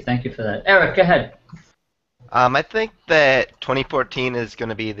 Thank you for that. Eric, go ahead. I think that 2014 is going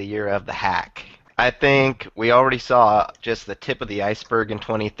to be the year of the hack. I think we already saw just the tip of the iceberg in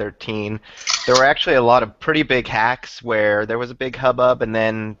 2013. There were actually a lot of pretty big hacks where there was a big hubbub and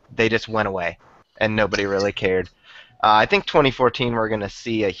then they just went away and nobody really cared. I think 2014 we're going to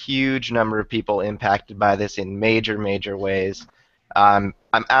see a huge number of people impacted by this in major ways. I'm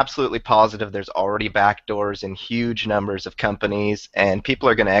absolutely positive there's already backdoors in huge numbers of companies and people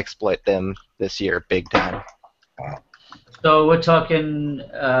are going to exploit them this year big time. So we're talking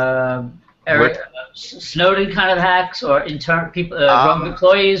Eric, Snowden kind of hacks or intern people, wrong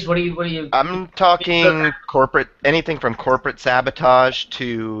employees. What do you? I'm talking corporate, anything from corporate sabotage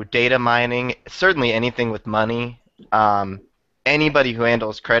to data mining. Certainly anything with money. Anybody who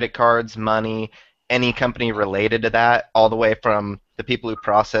handles credit cards, money, any company related to that, all the way from the people who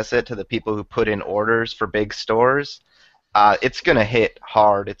process it to the people who put in orders for big stores. It's going to hit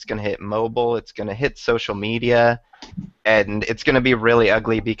hard. It's going to hit mobile. It's going to hit social media. And it's going to be really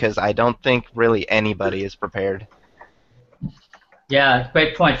ugly because I don't think really anybody is prepared. Yeah,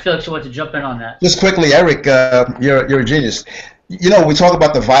 great point. Felix, you want to jump in on that? Just quickly, Eric, you're a genius. You know, we talk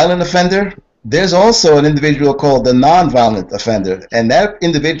about the violent offender. There's also an individual called the non-violent offender, and that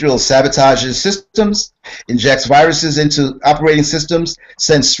individual sabotages systems, injects viruses into operating systems,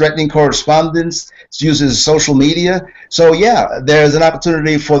 sends threatening correspondence, uses social media. So yeah, there's an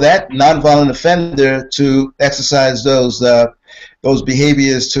opportunity for that non-violent offender to exercise those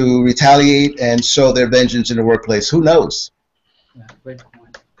behaviors to retaliate and show their vengeance in the workplace. Who knows? Yeah, great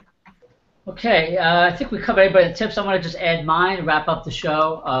point. Okay, I think we covered everybody's tips. I'm going to just add mine and wrap up the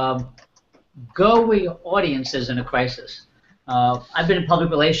show. Go where your audience is in a crisis. I've been in public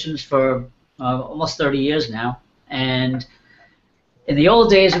relations for almost 30 years now, and in the old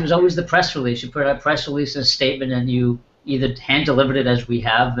days it was always the press release. You put out a press release and a statement and you either hand-delivered it as we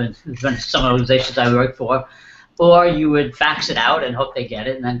have in some organizations I work for, or you would fax it out and hope they get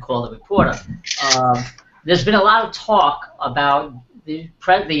it and then call the reporter. There's been a lot of talk about the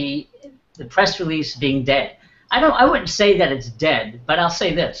press release being dead. I wouldn't say that it's dead, but I'll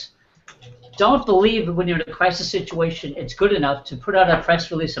say this. Don't believe that when you're in a crisis situation, it's good enough to put out a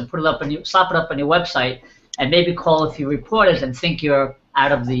press release and put it up and slap it up on your website, and maybe call a few reporters and think you're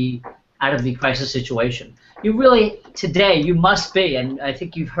out of the crisis situation. You really today you must be, and I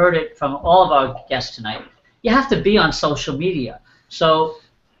think you've heard it from all of our guests tonight. You have to be on social media. So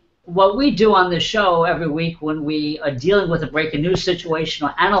what we do on this show every week when we are dealing with a breaking news situation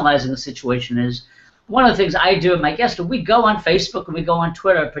or analyzing a situation is one of the things I do and my guests do. We go on Facebook and we go on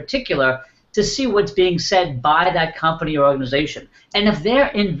Twitter in particular to see what's being said by that company or organization. And if they're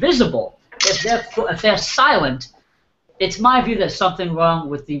invisible, if they're silent, it's my view there's something wrong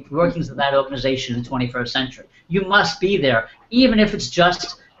with the workings of that organization in the 21st century. You must be there, even if it's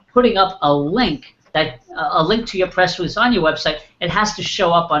just putting up a link to your press release on your website. It has to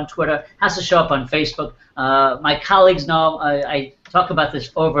show up on Twitter, has to show up on Facebook. My colleagues know I talk about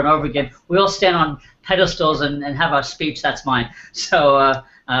this over and over again. We all stand on pedestals and have our speech. That's mine. So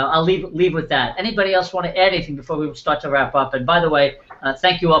I'll leave with that. Anybody else want to add anything before we start to wrap up? And by the way,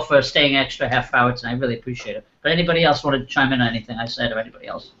 thank you all for staying extra half hour tonight. I really appreciate it. But anybody else want to chime in on anything I said or anybody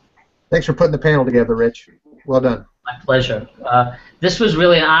else? Thanks for putting the panel together, Rich. Well done. My pleasure. This was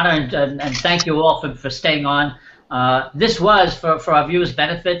really an honor, and thank you all for staying on. This was, for our viewers'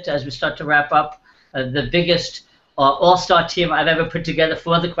 benefit, as we start to wrap up, the biggest all-star team I've ever put together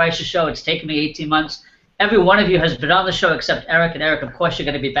for the Crisis Show. It's taken me 18 months. Every one of you has been on the show except Eric. And Eric, of course, you're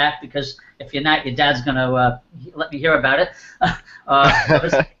going to be back, because if you're not, your dad's going to let me hear about it.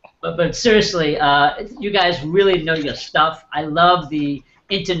 But seriously, you guys really know your stuff. I love the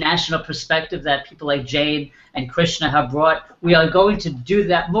international perspective that people like Jane and Krishna have brought. We are going to do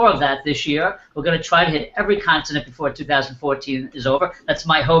that, more of that this year. We're going to try to hit every continent before 2014 is over. That's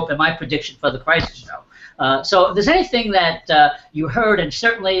my hope and my prediction for the Crisis Show. So if there's anything that you heard, and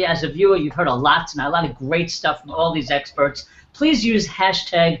certainly as a viewer you've heard a lot tonight, a lot of great stuff from all these experts, please use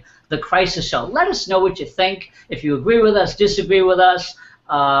hashtag The Crisis Show. Let us know what you think. If you agree with us, disagree with us,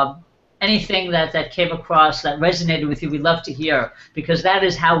 anything that came across that resonated with you, we'd love to hear, because that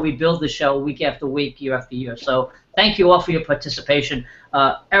is how we build the show week after week, year after year. So thank you all for your participation.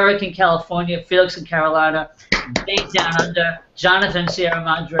 Eric in California, Felix in Carolina, Dave down under, Jonathan, Sierra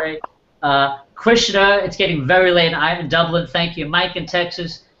Madre, Krishna, it's getting very late in Dublin, thank you. Mike in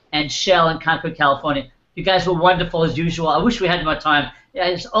Texas, and Shell in Concord, California. You guys were wonderful as usual. I wish we had more time.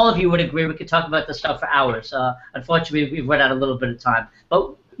 As all of you would agree, we could talk about this stuff for hours. Unfortunately, we've run out a little bit of time.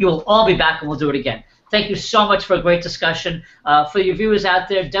 But you'll all be back, and we'll do it again. Thank you so much for a great discussion. For your viewers out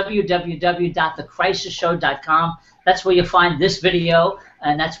there, www.thecrisisshow.com. That's where you'll find this video,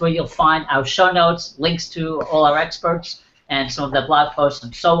 and that's where you'll find our show notes, links to all our experts, and some of their blog posts,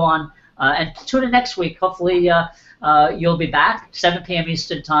 and so on. And tune in next week. Hopefully you'll be back, 7 p.m.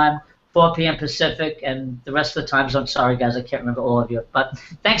 Eastern Time, 4 p.m. Pacific, and the rest of the time zone. Sorry, guys, I can't remember all of you. But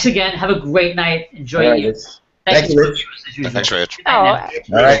thanks again. Have a great night. Enjoy you. Thank you, Rich. Thanks, Rich. Oh, All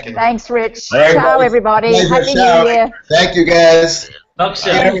right. thanks, Rich. All right, Ciao, guys. everybody. Pleasure. Happy Ciao. New Year. Thank you, guys. Talk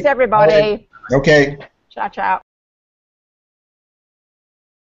soon. Thanks, everybody. Okay. Ciao, ciao.